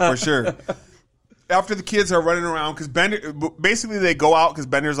sure. After the kids are running around, because Bender, basically they go out because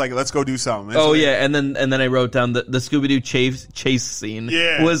Bender's like, let's go do something. And then I wrote down the Scooby Doo chase scene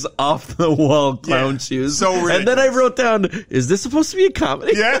was off the wall clown shoes. So ridiculous. And then I wrote down, is this supposed to be a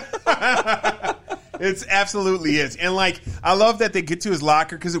comedy? Yeah. It's absolutely is. And like, I love that they get to his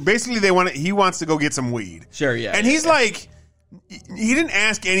locker because basically he wants to go get some weed. Sure, yeah. And he's like, he didn't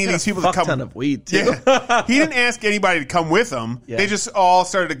ask any of these people to come. Ton of weed too. Yeah. He didn't ask anybody to come with him. Yeah. They just all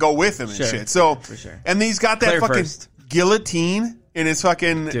started to go with him and shit. So, for sure. And he's got that Claire fucking first. guillotine in his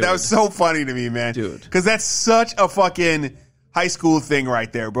fucking. Dude. That was so funny to me, man. Dude, because that's such a fucking high school thing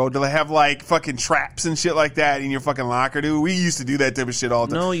right there, bro. Do they have like fucking traps and shit like that in your fucking locker, dude? We used to do that type of shit all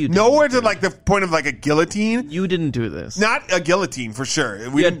the time. No, you didn't. Nowhere to like the point of like a guillotine. You didn't do this. Not a guillotine for sure.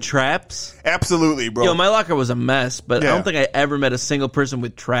 We had traps. Absolutely, bro. Yo, my locker was a mess, but I don't think I ever met a single person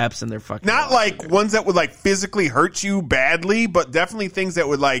with traps in their fucking. Not like ones that would like physically hurt you badly, but definitely things that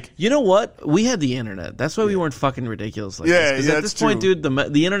would like. You know what? We had the internet. That's why we weren't fucking ridiculous like this. Because at this point, dude,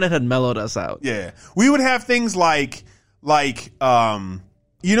 the internet had mellowed us out. Yeah, we would have things like back in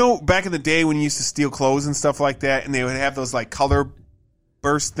the day when you used to steal clothes and stuff like that, and they would have those like color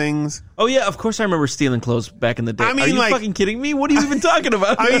burst things. Oh yeah, of course I remember stealing clothes back in the day. I mean, are you like, fucking kidding me? What are you even talking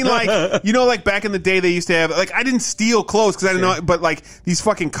about? I mean, like, you know, like back in the day, they used to have, like, I didn't steal clothes because I didn't know, but like these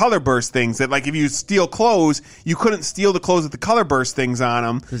fucking color burst things that, like, if you steal clothes, you couldn't steal the clothes with the color burst things on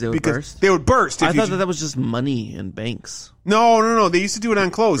them because they would burst. They would burst. I thought that was just money in banks. No. They used to do it on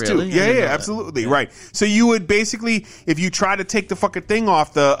clothes Really? too. Yeah, absolutely, right. So you would basically, if you try to take the fucking thing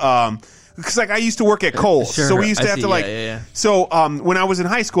off the, because like I used to work at Kohl's, Sure, so we used to I have see. to like. Yeah. So when I was in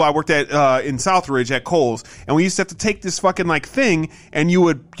high school, I worked at in Southridge at Kohl's, and we used to have to take this fucking like thing, and you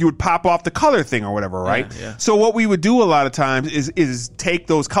would pop off the color thing or whatever, right? Yeah. So what we would do a lot of times is take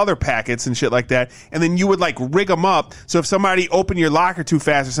those color packets and shit like that, and then you would like rig them up so if somebody opened your locker too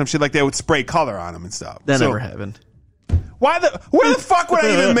fast or some shit like that, it would spray color on them and stuff. That never happened. Where the fuck would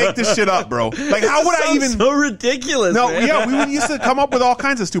I even make this shit up, bro? Like, how would I even? So ridiculous. No, man. yeah, we used to come up with all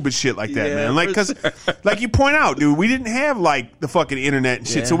kinds of stupid shit like that, Yeah, man. Like, because, like you point out, dude, we didn't have like the fucking internet and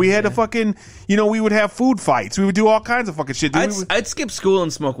shit, so we had to fucking, you know, we would have food fights, we would do all kinds of fucking shit. Dude. I'd skip school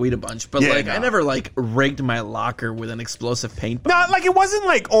and smoke weed a bunch, but Yeah, like no. I never like rigged my locker with an explosive paint bomb. No, like it wasn't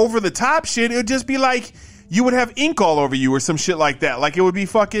like over the top shit. It would just be like you would have ink all over you or some shit like that. Like it would be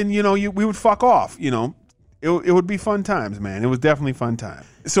fucking, you know, we would fuck off, you know. It would be fun times, man. It was definitely fun time.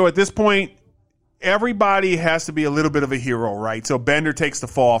 So at this point, everybody has to be a little bit of a hero, right? So Bender takes the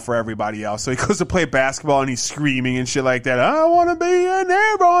fall for everybody else. So he goes to play basketball and he's screaming and shit like that. I want to be an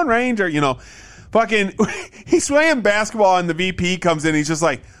airborne ranger, you know. Fucking, he's playing basketball and the VP comes in and he's just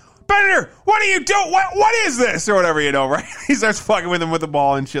like, Bender, what are you doing? What is this? Or whatever, you know, right? He starts fucking with him with the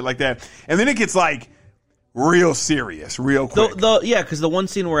ball and shit like that. And then it gets like, real serious, real quick. Yeah, because the one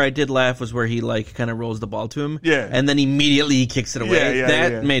scene where I did laugh was where he like kind of rolls the ball to him, Yeah. and then immediately he kicks it away.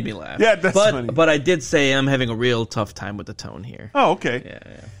 That made me laugh. Yeah, that's funny. But I did say I'm having a real tough time with the tone here. Oh, okay.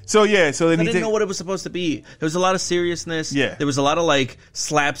 Yeah. So then I he didn't know what it was supposed to be. There was a lot of seriousness. Yeah. There was a lot of like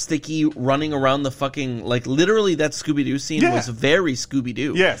slapsticky running around the fucking like literally that Scooby Doo scene was very Scooby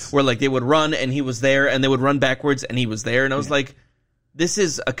Doo. Yes. Where like they would run and he was there, and they would run backwards and he was there, and I was like, this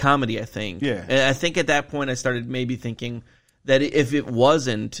is a comedy, I think. Yeah. And I think at that point I started maybe thinking that if it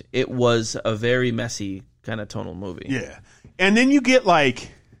wasn't, it was a very messy kind of tonal movie. Yeah. And then you get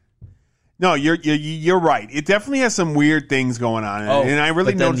like, no, you're right. It definitely has some weird things going on in it. And I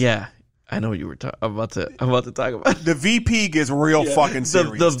really noticed. Yeah. I know what you were I'm about to talk about. The VP gets real fucking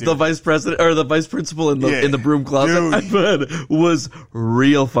serious. The vice president or the vice principal in the broom closet, Dude. I bet, was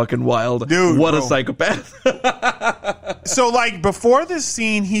real fucking wild. Dude, what bro. a psychopath! So like before this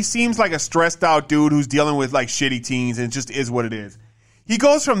scene, he seems like a stressed out dude who's dealing with like shitty teens, and it just is what it is. He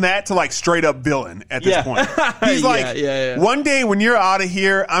goes from that to like straight up villain at this point. He's like, one day when you're out of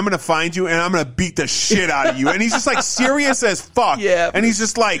here, I'm going to find you and I'm going to beat the shit out of you. And he's just like serious as fuck. Yeah. And he's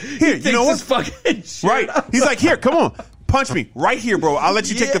just like, here, you know what? Fucking shit Right. He's like, here, come on. Punch me. Right here, bro. I'll let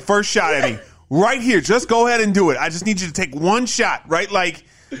you take the first shot at me. Right here. Just go ahead and do it. I just need you to take one shot. Right? Like,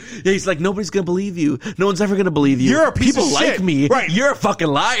 yeah, he's like, nobody's gonna believe you. No one's ever gonna believe you. You're a piece People of like shit. me. Right. You're a fucking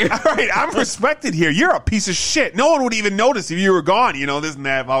liar. all right, I'm respected here. You're a piece of shit. No one would even notice if you were gone, you know, this and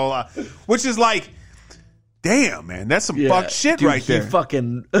that, blah, blah, blah. Which is like, damn, man, that's some fuck shit Dude, right there. He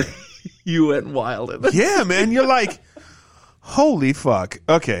fucking, you went wild in this. Yeah, man, you're like, holy fuck.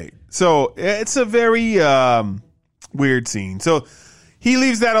 Okay, so it's a very weird scene. So he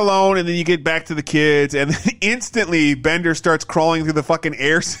leaves that alone, and then you get back to the kids, and then instantly Bender starts crawling through the fucking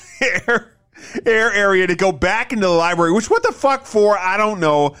air area to go back into the library, which what the fuck for, I don't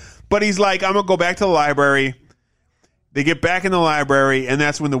know. But he's like, I'm going to go back to the library. They get back in the library, and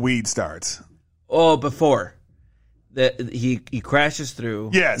that's when the weed starts. Oh, before. He crashes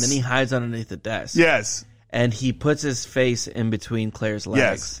through. Yes. And then he hides underneath the desk. Yes. And he puts his face in between Claire's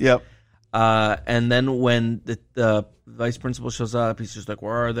legs. Yes. Yep. And then when the vice principal shows up, he's just like,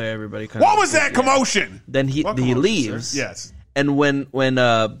 "Where are they? Everybody!" What was that commotion? Then he commotion, leaves. sir? Yes. And when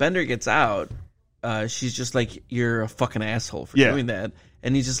Bender gets out, she's just like, "You're a fucking asshole for doing that."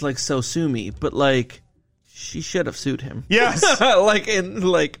 And he's just like, "So sue me," but like, she should have sued him. Yes.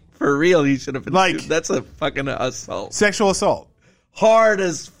 like for real, he should have been like sued. That's a fucking assault. Sexual assault. Hard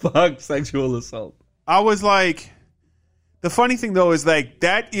as fuck sexual assault. I was like, the funny thing though is like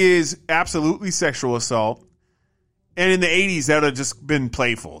that is absolutely sexual assault. And in the 80s, that would have just been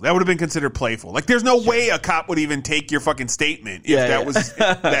playful. That would have been considered playful. Like, there's no way a cop would even take your fucking statement if that was if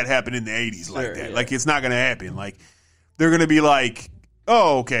that happened in the 80s like that. Yeah. Like, it's not going to happen. Like, they're going to be like,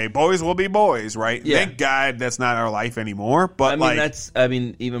 oh, okay, boys will be boys, right? Yeah. Thank God that's not our life anymore. But I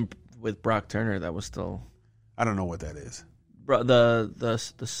mean, even with Brock Turner, that was still. I don't know what that is. The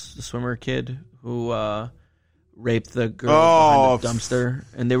swimmer kid who raped the girl behind the dumpster,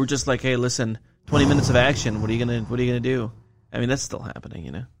 and they were just like, "Hey, listen, 20 minutes of action. What are you gonna do?" I mean, that's still happening,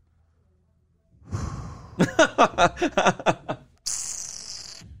 you know.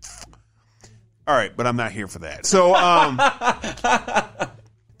 All right, but I'm not here for that. So,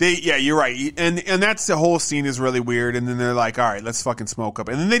 you're right, and that's the whole scene is really weird. And then they're like, "All right, let's fucking smoke up,"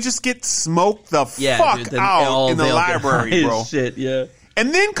 and then they just get smoked the fuck out in the library, bro. Shit, yeah.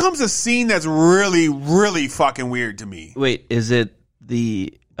 And then comes a scene that's really, really fucking weird to me. Wait, is it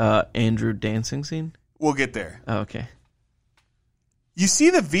the Andrew dancing scene? We'll get there. Oh, okay. You see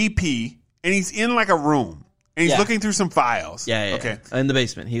the VP, and he's in like a room, and he's looking through some files. Yeah. Okay. In the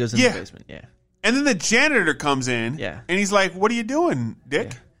basement. He goes in the basement. Yeah. And then the janitor comes in, and he's like, "What are you doing,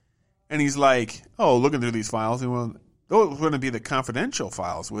 Dick?" Yeah. And he's like, "Oh, looking through these files." And well, those wouldn't be the confidential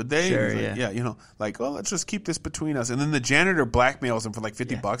files, would they? Sure, like, yeah. You know, like, "Oh, let's just keep this between us." And then the janitor blackmails him for like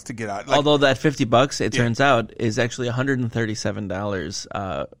 $50 to get out. Like, although that $50, it turns out, is actually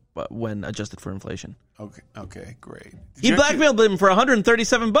 $137 when adjusted for inflation. Okay, great. He blackmailed him for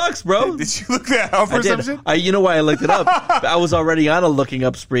 $137, bro. Did you look that up or something? You know why I looked it up? I was already on a looking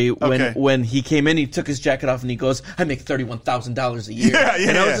up spree when he came in. He took his jacket off and he goes, "I make $31,000 a year."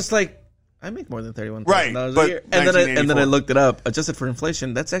 And I was just like, I make more than $31,000 a year. And then I looked it up. Adjusted for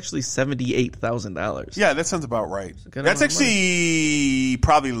inflation, that's actually $78,000. Yeah, that sounds about right. That's actually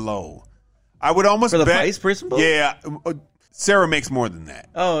probably low. I would almost for the bet, vice principal. Yeah. Sarah makes more than that.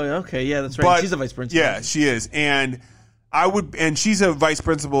 Oh, okay, yeah, that's right. But she's a vice principal. Yeah, she is, and she's a vice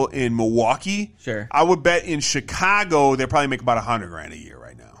principal in Milwaukee. Sure. I would bet in Chicago they probably make about $100,000 a year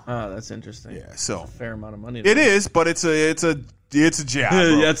right now. Oh, that's interesting. Yeah, so that's a fair amount of money. It is, but it's a job. Yeah,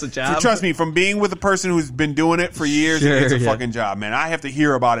 it's a job. So trust me, from being with a person who's been doing it for years, it's a fucking job, man. I have to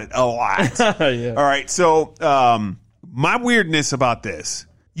hear about it a lot. Yeah. All right, so my weirdness about this: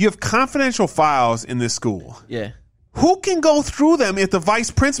 you have confidential files in this school. Yeah. Who can go through them if the vice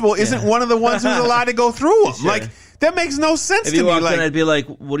principal isn't one of the ones who's allowed to go through them? Sure. Like, that makes no sense to me. If you walked in, I'd be like,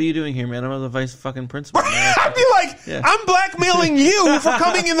 "What are you doing here, man? I'm the vice fucking principal." I'd be like, "I'm blackmailing you for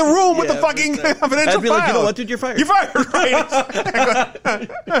coming in the room with the fucking confidential I'd be files." Like, you know what, dude? You're fired. You're fired,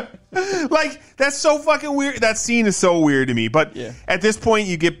 right? Like, that's so fucking weird. That scene is so weird to me. But at this point,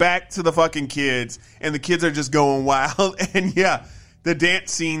 you get back to the fucking kids, and the kids are just going wild. And the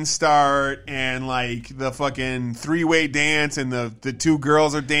dance scenes start, and like the fucking three-way dance, and the two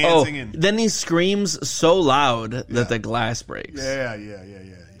girls are dancing. And then he screams so loud that the glass breaks. Yeah.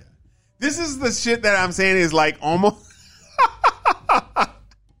 This is the shit that I'm saying is like almost.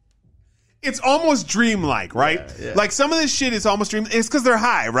 It's almost dreamlike, right? Yeah. Like some of this shit is almost dream. It's because they're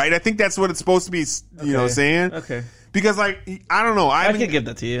high, right? I think that's what it's supposed to be. You know, saying. Okay. Because, like, I don't know. I can give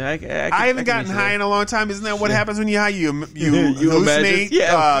that to you. I haven't gotten high in a long time. Isn't that what happens when you're high? You hallucinate.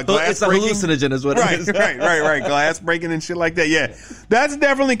 Glass it's a breaking. hallucinogen is what it is. Right. Glass breaking and shit like that. Yeah. That's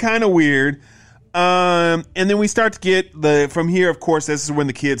definitely kind of weird. And then we start to get from here, of course, this is when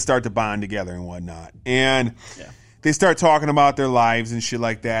the kids start to bond together and whatnot. And they start talking about their lives and shit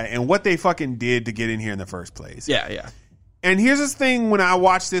like that and what they fucking did to get in here in the first place. Yeah. And here's this thing when I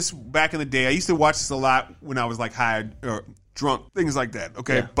watched this back in the day. I used to watch this a lot when I was like high or drunk, things like that.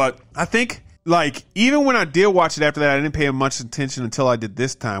 Okay. Yeah. But I think like even when I did watch it after that, I didn't pay much attention until I did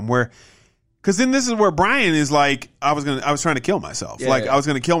this time because then this is where Brian is like, I was trying to kill myself. I was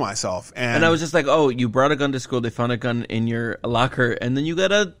going to kill myself. And I was just like, oh, you brought a gun to school. They found a gun in your locker and then you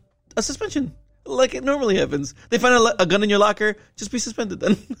got a suspension. Like it normally happens. They find a gun in your locker, just be suspended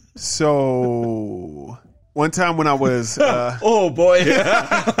then. So one time when I was... oh, boy.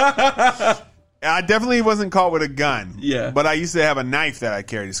 I definitely wasn't caught with a gun. Yeah. But I used to have a knife that I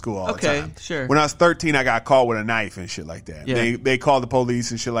carried to school all the time. Okay, sure. When I was 13, I got caught with a knife and shit like that. Yeah. They called the police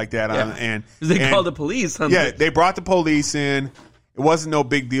and shit like that. Yeah. They called the police? Yeah, they brought the police in. It wasn't no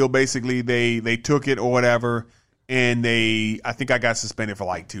big deal, basically. They took it or whatever. And I think I got suspended for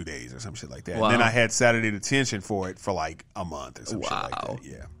like 2 days or some shit like that. Wow. And then I had Saturday detention for it for like a month or some shit like Wow. that.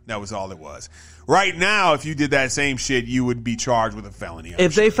 Yeah, that was all it was. Right now, if you did that same shit, you would be charged with a felony.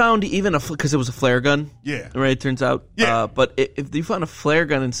 If they found even because it was a flare gun, right? Turns out, But if you found a flare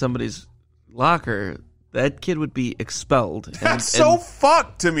gun in somebody's locker, that kid would be expelled. That's so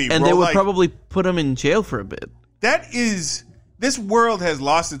fucked to me, and bro. they would probably put him in jail for a bit. That is. This world has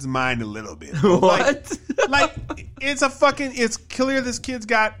lost its mind a little bit. What? Like it's clear this kid's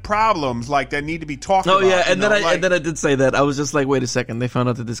got problems like that need to be talked about. Oh yeah, and then I did say that. I was just like, wait a second. They found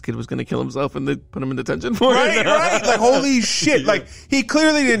out that this kid was going to kill himself, and they put him in detention for it. Right. Like holy shit. Like he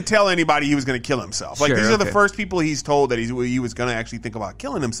clearly didn't tell anybody he was going to kill himself. Like these are the first people he's told that he was going to actually think about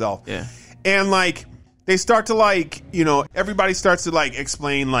killing himself. Yeah. And like they start to like, everybody starts to like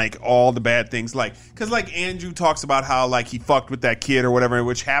explain like all the bad things. Like, cause like Andrew talks about how like he fucked with that kid or whatever,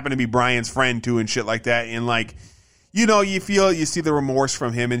 which happened to be Brian's friend too and shit like that. And like, you see the remorse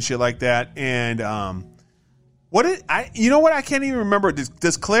from him and shit like that. And I can't even remember.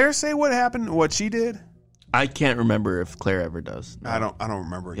 Does Claire say what happened, what she did? I can't remember if Claire ever does. No. I don't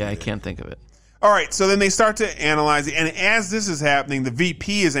remember. Yeah, I can't think of it. All right, so then they start to analyze it, and as this is happening, the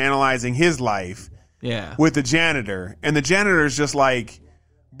VP is analyzing his life with the janitor, and the janitor is just like,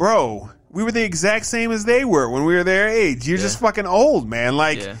 bro, we were the exact same as they were when we were their age. You're just fucking old, man.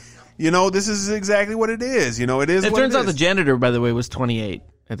 Like, this is exactly what it is. It is. It turns out the janitor, by the way, was 28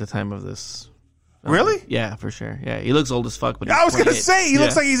 at the time of this. Really? Yeah, for sure. Yeah, he looks old as fuck. But I was gonna say he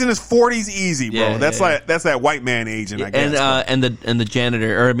looks like he's in his 40s, easy, bro. Yeah, that's that white man aging, I guess. And the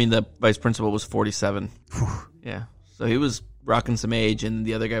janitor, or I mean the vice principal, was 47. Yeah, so he was rocking some age, and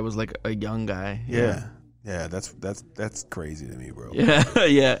the other guy was like a young guy. Yeah, that's crazy to me, bro.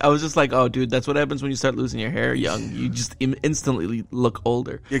 Yeah. I was just like, oh, dude, that's what happens when you start losing your hair young. You just instantly look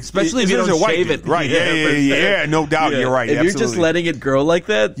older, especially if you don't shave it. Right? Yeah, no doubt. You're right. If you're just letting it grow like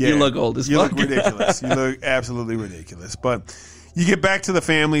that, you look old as fuck. You look ridiculous. You look absolutely ridiculous. But you get back to the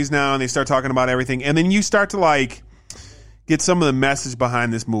families now, and they start talking about everything, and then you start to get some of the message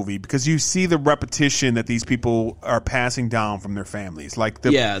behind this movie because you see the repetition that these people are passing down from their families.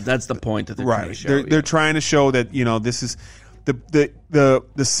 That's the point that they're trying to show. They're trying to show that this is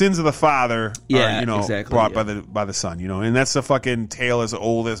the sins of the father are brought by the son. And that's a fucking tale as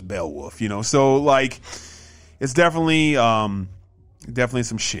old as Beowulf. So it's definitely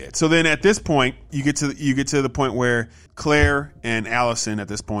some shit. So then at this point you get to the point where Claire and Allison at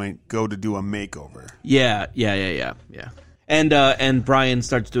this point go to do a makeover. Yeah. And Brian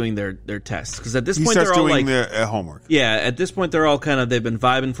starts doing their tests because at this point they're all doing their homework. Yeah, at this point they're all they've been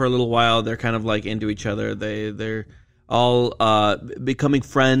vibing for a little while. They're kind of into each other. They're all becoming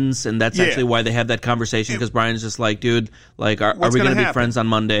friends, and that's actually why they have that conversation because Brian's just like, dude, are we going to be friends on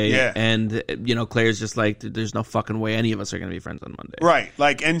Monday? Yeah. And Claire's just like, there's no fucking way any of us are going to be friends on Monday.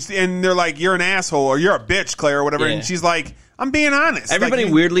 Right. And they're like, you're an asshole or you're a bitch, Claire, or whatever. Yeah. And she's like, I'm being honest.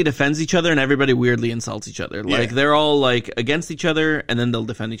 Everybody weirdly defends each other, and everybody weirdly insults each other. They're all against each other, and then they'll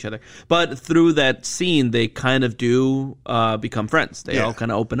defend each other. But through that scene, they kind of do become friends. They all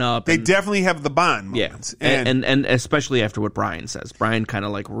kind of open up. They definitely have the bond moments. Yeah, and especially after what Brian says. Brian kind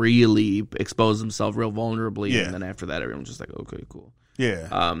of really exposed himself real vulnerably, and then after that, everyone's just like, okay, cool.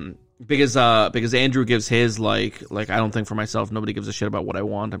 Yeah. Because Andrew gives his I don't think for myself. Nobody gives a shit about what I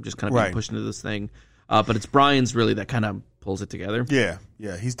want. I'm just kind of being pushed into this thing. But it's Brian's really that kind of pulls it together. Yeah.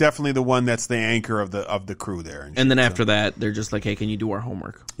 He's definitely the one that's the anchor of the crew there. And then after that, they're just like, "Hey, can you do our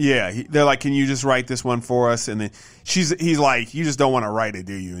homework?" Yeah, they're like, "Can you just write this one for us?" And then he's like, "You just don't want to write it,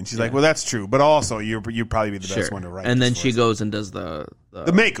 do you?" And she's like, "Well, that's true, but also you'd probably be the best one to write." And then she goes and does the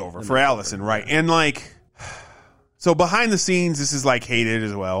makeover for Allison, right? And so behind the scenes, this is hated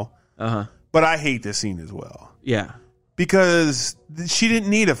as well. But I hate this scene as well. Yeah, because she didn't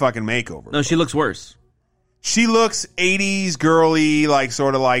need a fucking makeover. No, she looks worse. She looks 80s girly,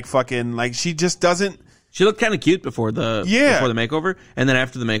 fucking, she just doesn't. She looked kind of cute before the makeover, and then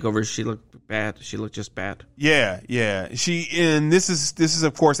after the makeover, she looked bad. She looked just bad. Yeah. And this is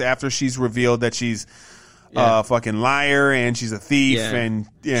of course after she's revealed that she's a fucking liar and she's a thief, and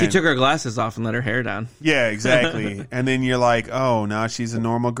she took her glasses off and let her hair down. Yeah, exactly. And then you're like, oh, now she's a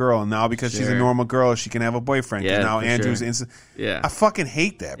normal girl. Now because she's a normal girl, she can have a boyfriend. Yeah, now Andrew's instant. Yeah, I fucking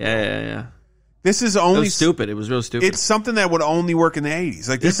hate that, bro. Yeah. This is only stupid. It was real stupid. It's something that would only work in the 80s.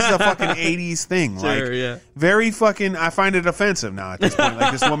 This is a fucking 80s thing. Very fucking. I find it offensive now at this point.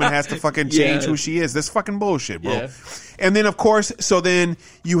 This woman has to fucking change who she is. This fucking bullshit, bro. Yeah. And then of course, then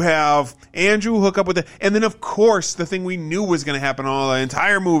you have Andrew hook up with it, and then of course the thing we knew was going to happen all the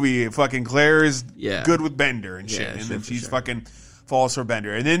entire movie. Fucking Claire is good with Bender and shit, and then she's fucking falls for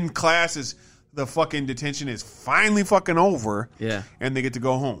Bender, and then the fucking detention is finally fucking over. Yeah, and they get to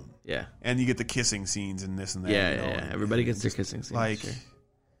go home. Yeah. And you get the kissing scenes and this and that. Yeah. Everybody gets their kissing scenes.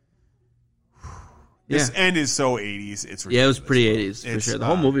 This end is so 80s. It's ridiculous. Yeah, it was pretty 80s for sure. The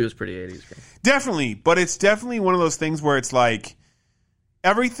whole movie was pretty 80s. Bro. Definitely. But it's definitely one of those things where it's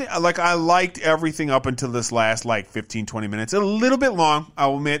everything, I liked everything up until this last 15, 20 minutes. A little bit long.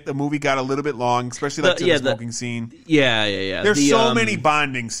 I'll admit the movie got a little bit long, especially the smoking scene. Yeah. There's so many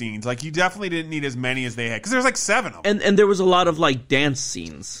bonding scenes. You definitely didn't need as many as they had because there's 7 of them. And there was a lot of dance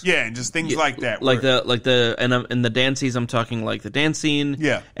scenes. Yeah, and just things like that. In the dance scenes, I'm talking the dance scene.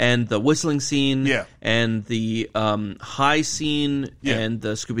 Yeah. And the whistling scene. Yeah. And the high scene. Yeah. And the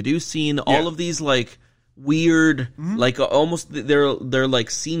Scooby-Doo scene. Yeah. All of these weird, almost they're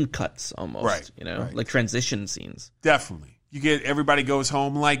scene cuts almost, right. Transition scenes. Definitely, you get everybody goes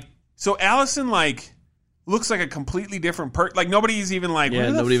home. So Allison looks like a completely different person. Like nobody's even like, Yeah,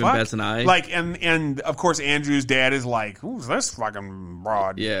 who the nobody even fuck? bats an eye. Like, and of course Andrew's dad is like, who's this fucking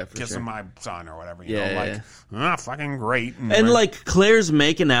broad Yeah, for kissing sure. my son or whatever? You Yeah, know, like fucking great. And like Claire's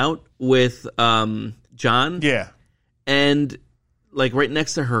making out with John. yeah. And like right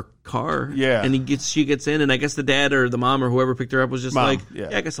next to her car. Yeah. And she gets in, and I guess the dad or the mom or whoever picked her up was just Mom, like, yeah.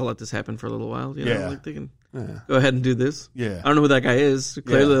 I guess I'll let this happen for a little while. You know, Yeah. like they can go ahead and do this. Yeah. I don't know who that guy is.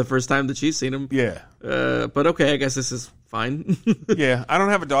 Clearly Yeah. the first time that she's seen him. Yeah. But okay, I guess this is fine. Yeah. I don't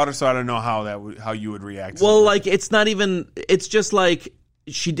have a daughter, so I don't know how you would react to Well, something. like it's not even. It's just like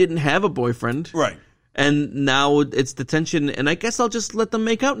she didn't have a boyfriend, Right. and now it's the tension. And I guess I'll just let them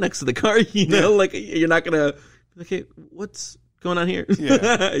make out next to the car. You know, like you're not gonna. Okay, what's going on here?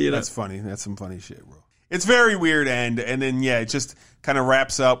 Yeah. You know? That's funny. That's some funny shit, bro. It's very weird end, and then it just kind of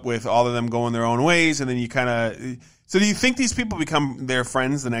wraps up with all of them going their own ways, and then you kind of. So do you think these people become their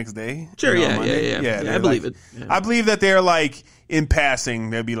friends the next day? Sure, You know, yeah, Monday? yeah. they're I believe like- it. Yeah. I believe that they're like in passing,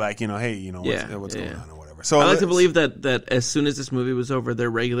 they'll be like, hey, what's going on or whatever. So I like to believe that as soon as this movie was over, they're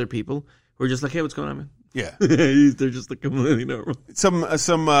regular people who are just like, hey, what's going on, man? yeah, They're just like completely normal. some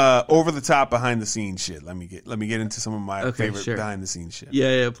over the top behind the scenes shit. Let me get into some of my Okay, favorite sure. behind the scenes shit.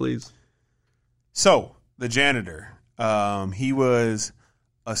 Yeah, please. So the janitor, he was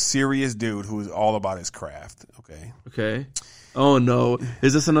a serious dude who was all about his craft. Okay. Oh no,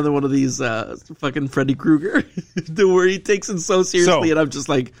 is this another one of these fucking Freddy Krueger, where he takes it so seriously, So- and I'm just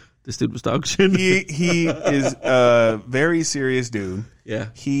like, this dude was dog shit. He is a very serious dude. Yeah.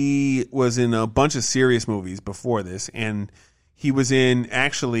 He was in a bunch of serious movies before this, and he was in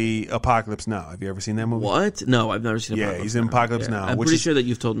actually Apocalypse Now. Have you ever seen that movie? What? No, I've never seen. Yeah, Apocalypse he's in Apocalypse Now, I'm which pretty is sure that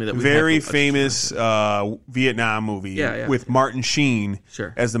you've told me that. Very famous Vietnam movie Yeah. with Martin Sheen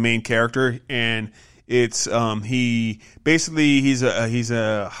Sure. as the main character, and it's he's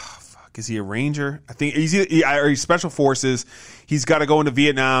a is he a ranger? I think he's special forces. He's got to go into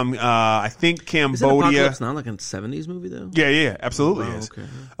Vietnam. I think Is it Cambodia. Apocalypse Now like a 70s movie though? Yeah, absolutely Wow, is. okay.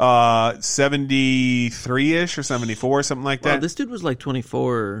 73-ish or 74, something like Well, that. this dude was like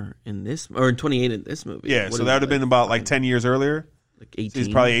 24 in this, or 28 in this movie. Yeah, What so is that would it, have been about like 10 years earlier. like 18.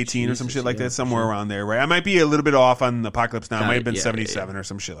 He's probably 18 or some Jesus, shit like yeah, that, somewhere sure. around there, right? I might be a little bit off on Apocalypse Now. It Got might it, have been yeah, 77 or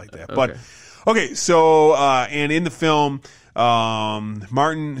some shit like that. Okay. But okay, so and in the film,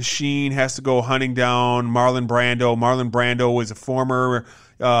 Martin Sheen has to go hunting down Marlon Brando. Marlon Brando was a former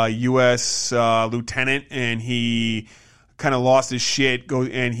U.S. lieutenant, and he kind of lost his shit.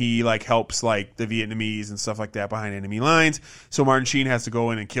 And he like helps like the Vietnamese and stuff like that behind enemy lines. So Martin Sheen has to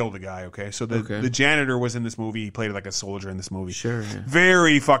go in and kill the guy. Okay, so the janitor was in this movie. He played like a soldier in this movie. Sure. Yeah.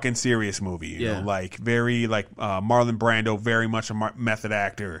 Very fucking serious movie. You Yeah. know, like very like Marlon Brando, very much a method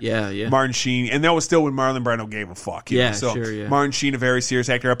actor. Yeah. Martin Sheen, and that was still when Marlon Brando gave a fuck. You Yeah, know? So sure, yeah. Martin Sheen, a very serious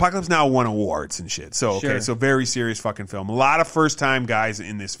actor. Apocalypse Now won awards and shit. So okay, Sure. so very serious fucking film. A lot of first time guys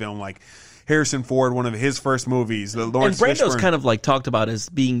in this film, like Harrison Ford, one of his first movies. The And Lawrence Brando's Fishburne. kind of like talked about as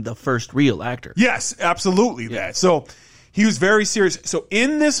being the first real actor. Yes, absolutely that. So he was very serious. So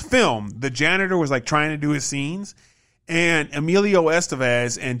in this film, the janitor was like trying to do his scenes, and Emilio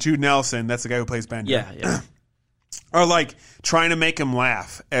Estevez and Jude Nelson, that's the guy who plays Bender, Yeah. are like trying to make him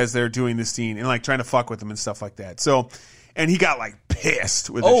laugh as they're doing the scene and like trying to fuck with him and stuff like that. So, and he got like pissed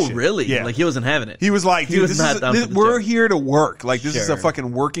with this Oh, shit. really? Yeah. Like he wasn't having it. He was like, He dude, was not down for the we're joke. here to work. Like, this is a Sure.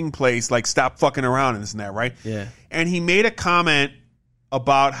 fucking working place. Like, stop fucking around and this and that, right? Yeah. And he made a comment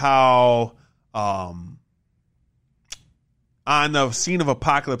about how on the scene of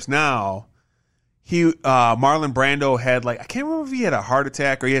Apocalypse Now, Marlon Brando had like, I can't remember if he had a heart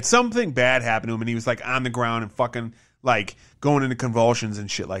attack or he had something bad happen to him, and he was like on the ground and fucking like going into convulsions and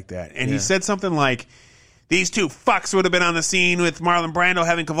shit like that. And he said something like, these two fucks would have been on the scene with Marlon Brando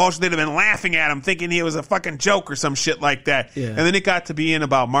having convulsions. They'd have been laughing at him, thinking he was a fucking joke or some shit like that. Yeah. And then it got to being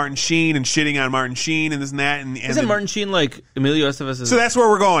about Martin Sheen and shitting on Martin Sheen and this and that. And Isn't then- Martin Sheen like Emilio Estevez? So that's where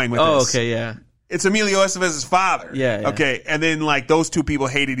we're going with Oh, this. okay, yeah. It's Emilio Estevez's father. Yeah. Okay. And then like those two people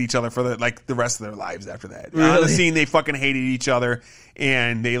hated each other for the rest of their lives after that. On Really? the scene, they fucking hated each other,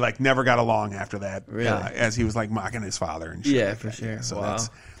 and they like never got along after that. Really? As he was like mocking his father and shit. Yeah, like for that. sure. Yeah, so Wow.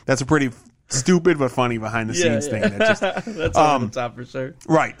 that's a pretty stupid but funny behind the scenes thing. That just, That's over the top for sure.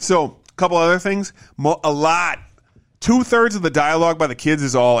 right. So a couple other things. A lot. 2/3 of the dialogue by the kids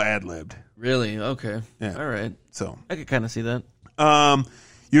is all ad libbed. Really? Okay. Yeah. All right. So I could kind of see that.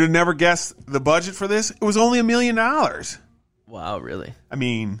 you'd have never guessed the budget for this. It was only $1 million. Wow, really? I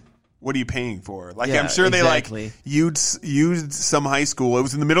mean, what are you paying for? Like, Yeah, I'm sure exactly. they like used some high school. It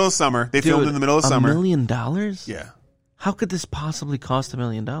was in the middle of summer. They filmed in the middle of summer. $1 million? Yeah. How could this possibly cost $1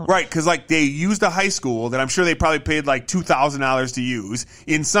 million? Right, because like they used a high school that I'm sure they probably paid like $2,000 to use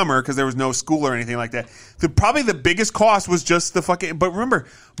in summer because there was no school or anything like that. Probably the biggest cost was just the fucking. But remember,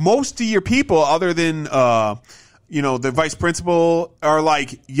 most of your people, other than the vice principal, are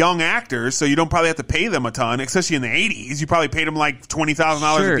like young actors, so you don't probably have to pay them a ton. Especially in the '80s, you probably paid them like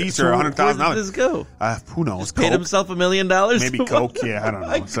 $20,000 a piece or $100,000. Where did this go? Who knows? Just paid himself $1 million. Maybe Coke. Yeah, I don't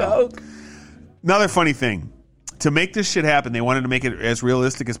know. Coke. Another funny thing. To make this shit happen, they wanted to make it as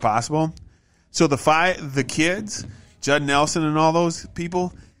realistic as possible. So the kids, Judd Nelson and all those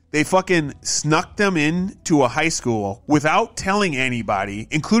people, they fucking snuck them into a high school without telling anybody,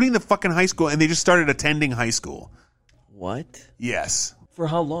 including the fucking high school, and they just started attending high school. What? Yes. For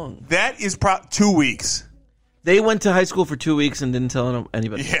how long? That is 2 weeks. They went to high school for 2 weeks and didn't tell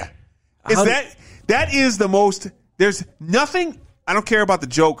anybody. Yeah. That is the most... There's nothing... I don't care about the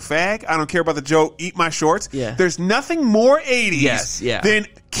joke fag. I don't care about the joke eat my shorts. Yeah. There's nothing more 80s than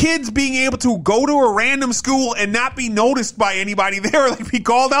kids being able to go to a random school and not be noticed by anybody there. Like be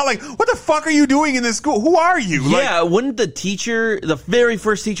called out like, what the fuck are you doing in this school? Who are you? Yeah, wouldn't the teacher, the very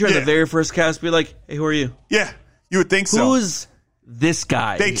first teacher in the very first class be like, hey, who are you? Yeah, you would think so. Who's this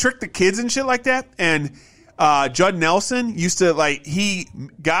guy? They trick the kids and shit like that. And Judd Nelson used to he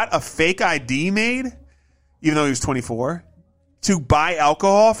got a fake ID made, even though he was 24. To buy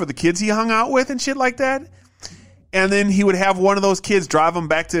alcohol for the kids he hung out with and shit like that. And then he would have one of those kids drive him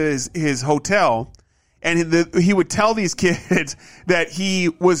back to his hotel. And he would tell these kids that he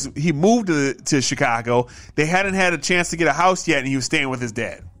moved to Chicago. They hadn't had a chance to get a house yet, and he was staying with his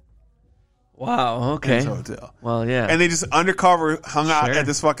dad. Wow, okay. In his hotel. Well, yeah. And they just undercover hung out at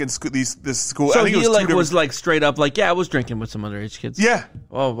this fucking school. This school. So I think he it was straight up like, yeah, I was drinking with some underage kids. Yeah.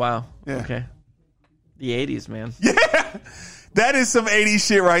 Oh, wow. Yeah. Okay. The 80s, man. Yeah. That is some 80s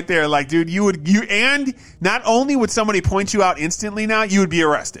shit right there. Like, dude, and not only would somebody point you out instantly now, you would be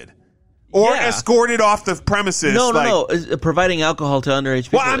arrested. Or escorted off the premises. No. Providing alcohol to underage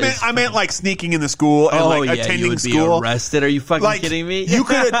people. Well, I meant like sneaking in the school and attending you would school. Be arrested. Are you fucking kidding me? You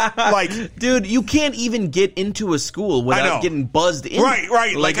could have dude, you can't even get into a school without getting buzzed in.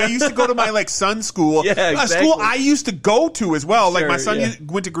 Right. Like I used to go to my son's school. Yeah, exactly. A school I used to go to as well. Like my son yeah.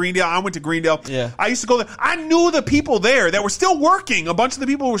 went to Greendale. I went to Greendale. Yeah. I used to go there. I knew the people there that were still working. A bunch of the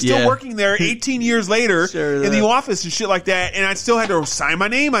people were still working there 18 years later in the office and shit like that. And I still had to sign my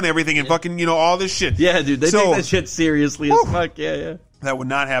name on everything and fucking all this shit. Yeah, dude, they take that shit seriously as fuck. Yeah. That would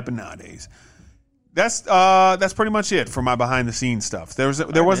not happen nowadays. That's pretty much it for my behind the scenes stuff. There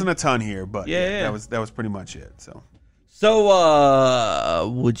wasn't a ton here, but that was pretty much it. So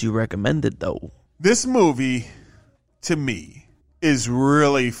would you recommend it though? This movie to me is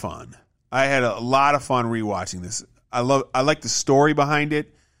really fun. I had a lot of fun rewatching this. I like the story behind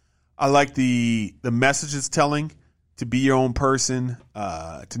it. I like the message it's telling. To be your own person,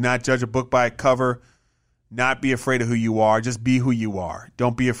 to not judge a book by a cover, not be afraid of who you are. Just be who you are.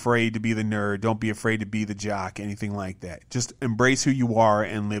 Don't be afraid to be the nerd. Don't be afraid to be the jock, anything like that. Just embrace who you are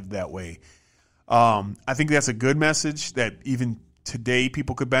and live that way. I think that's a good message that even today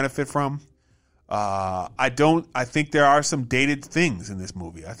people could benefit from. I think there are some dated things in this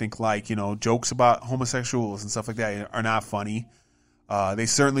movie. I think jokes about homosexuals and stuff like that are not funny. They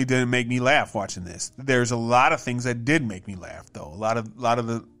certainly didn't make me laugh watching this. There's a lot of things that did make me laugh, though. A lot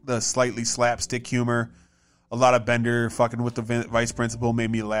of the slightly slapstick humor, a lot of Bender fucking with the vice principal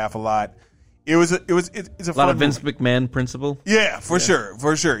made me laugh a lot. It's a lot of Vince McMahon principle. Yeah, for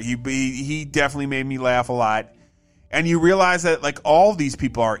sure. He definitely made me laugh a lot. And you realize that all these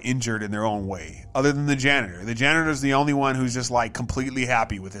people are injured in their own way, other than the janitor. The janitor's the only one who's just completely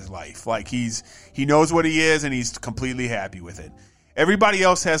happy with his life. He knows what he is and he's completely happy with it. Everybody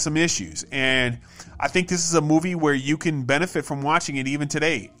else has some issues, and I think this is a movie where you can benefit from watching it even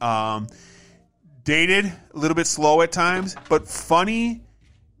today. Dated, a little bit slow at times, but funny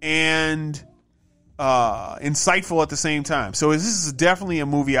and insightful at the same time. So this is definitely a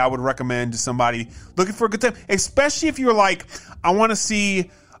movie I would recommend to somebody looking for a good time, especially if you're I want to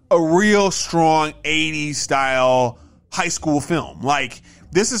see a real strong 80s style high school film.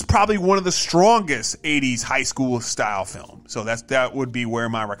 This is probably one of the strongest 80s high school style films. So that would be where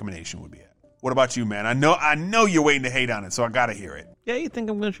my recommendation would be at. What about you, man? I know you're waiting to hate on it, so I got to hear it. Yeah, you think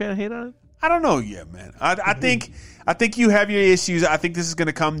I'm going to try to hate on it? I don't know yet, man. I think you have your issues. I think this is going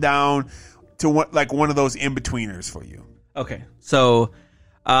to come down to one of those in-betweeners for you. Okay. So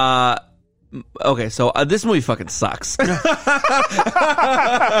Okay, so this movie fucking sucks. I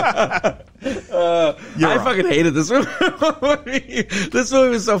fucking hated this movie. This movie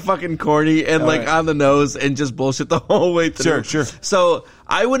was so fucking corny and on the nose and just bullshit the whole way through. Sure. So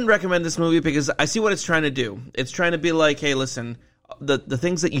I wouldn't recommend this movie because I see what it's trying to do. It's trying to be like, hey, listen, the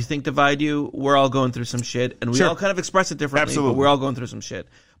things that you think divide you, we're all going through some shit, and we all kind of express it differently. Absolutely. But we're all going through some shit.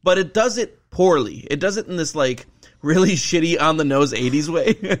 But it does it poorly. It does it in this really shitty on the nose 80s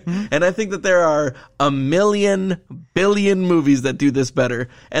way. And I think that there are a billion movies that do this better.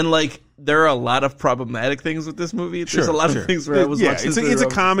 And there are a lot of problematic things with this movie. There's a lot of things where I was watching. It's a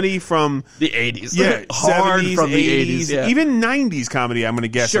comedy from the 80s. Yeah, hard 70s, from 80s, the 80s. Yeah. Even 90s comedy, I'm going to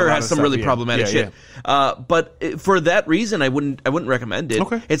guess. Sure, a lot has of some stuff. really problematic shit. Yeah. But for that reason, I wouldn't recommend it.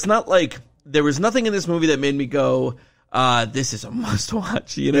 Okay. It's not like there was nothing in this movie that made me go, this is a must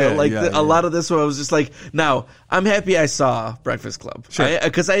watch, a lot of this one I was just like, now I'm happy I saw Breakfast Club,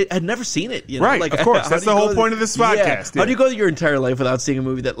 because I had never seen it, right? Of course, that's the whole point of this podcast. How do you go your entire life without seeing a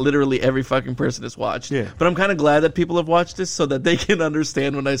movie that literally every fucking person has watched? Yeah. But I'm kind of glad that people have watched this so that they can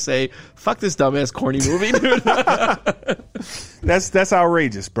understand when I say, fuck this dumbass corny movie, dude. That's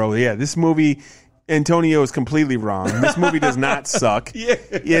outrageous, bro. Yeah, this movie. Antonio is completely wrong. This movie does not suck.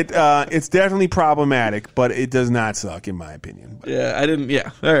 It's definitely problematic, but it does not suck, in my opinion. Yeah, I didn't.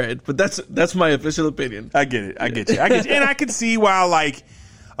 Yeah, all right, but that's my official opinion. I get it. I get you. And I could see why,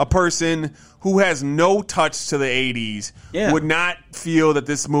 a person who has no touch to the '80s would not feel that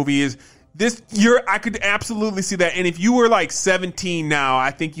this movie is. I could absolutely see that. And if you were 17 now,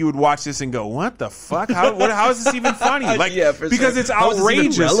 I think you would watch this and go, "What the fuck? How is this even funny?" Because it's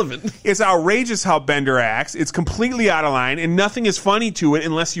outrageous. Relevant? It's outrageous how Bender acts. It's completely out of line, and nothing is funny to it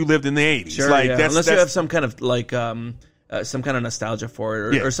unless you lived in the 80s. Sure, unless you have some kind of some kind of nostalgia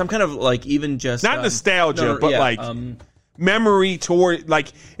for it, or some kind of even just not nostalgia, but memory toward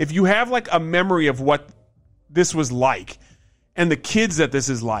if you have a memory of what this was like. And the kids that this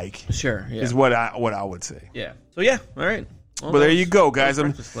is like, is what I would say. Yeah. So all right. Well, there you go, guys.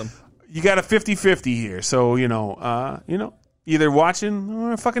 You got a 50-50 here, so either watching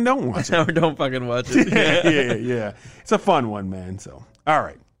or fucking don't watch it, or don't fucking watch it. Yeah. It's a fun one, man. So all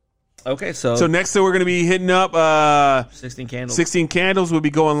right. Okay, so next we're going to be hitting up 16 Candles. 16 Candles will be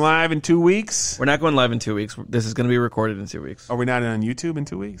going live in 2 weeks. We're not going live in 2 weeks. This is going to be recorded in 2 weeks. Are we not on YouTube in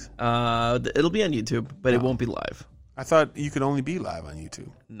 2 weeks? It'll be on YouTube, but it won't be live. I thought you could only be live on YouTube.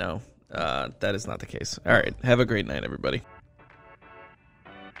 No, that is not the case. All right. Have a great night, everybody.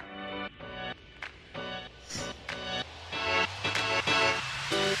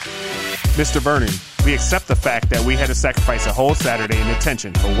 Mr. Vernon, we accept the fact that we had to sacrifice a whole Saturday in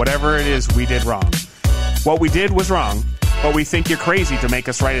attention for whatever it is we did wrong. What we did was wrong, but we think you're crazy to make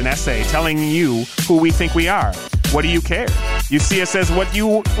us write an essay telling you who we think we are. What do you care? You see us as what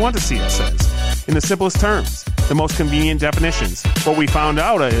you want to see us as. In the simplest terms, the most convenient definitions. What we found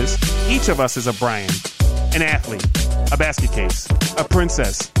out is each of us is a Brian, an athlete, a basket case, a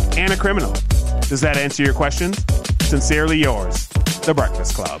princess, and a criminal. Does that answer your questions? Sincerely yours, The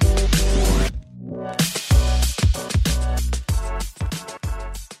Breakfast Club.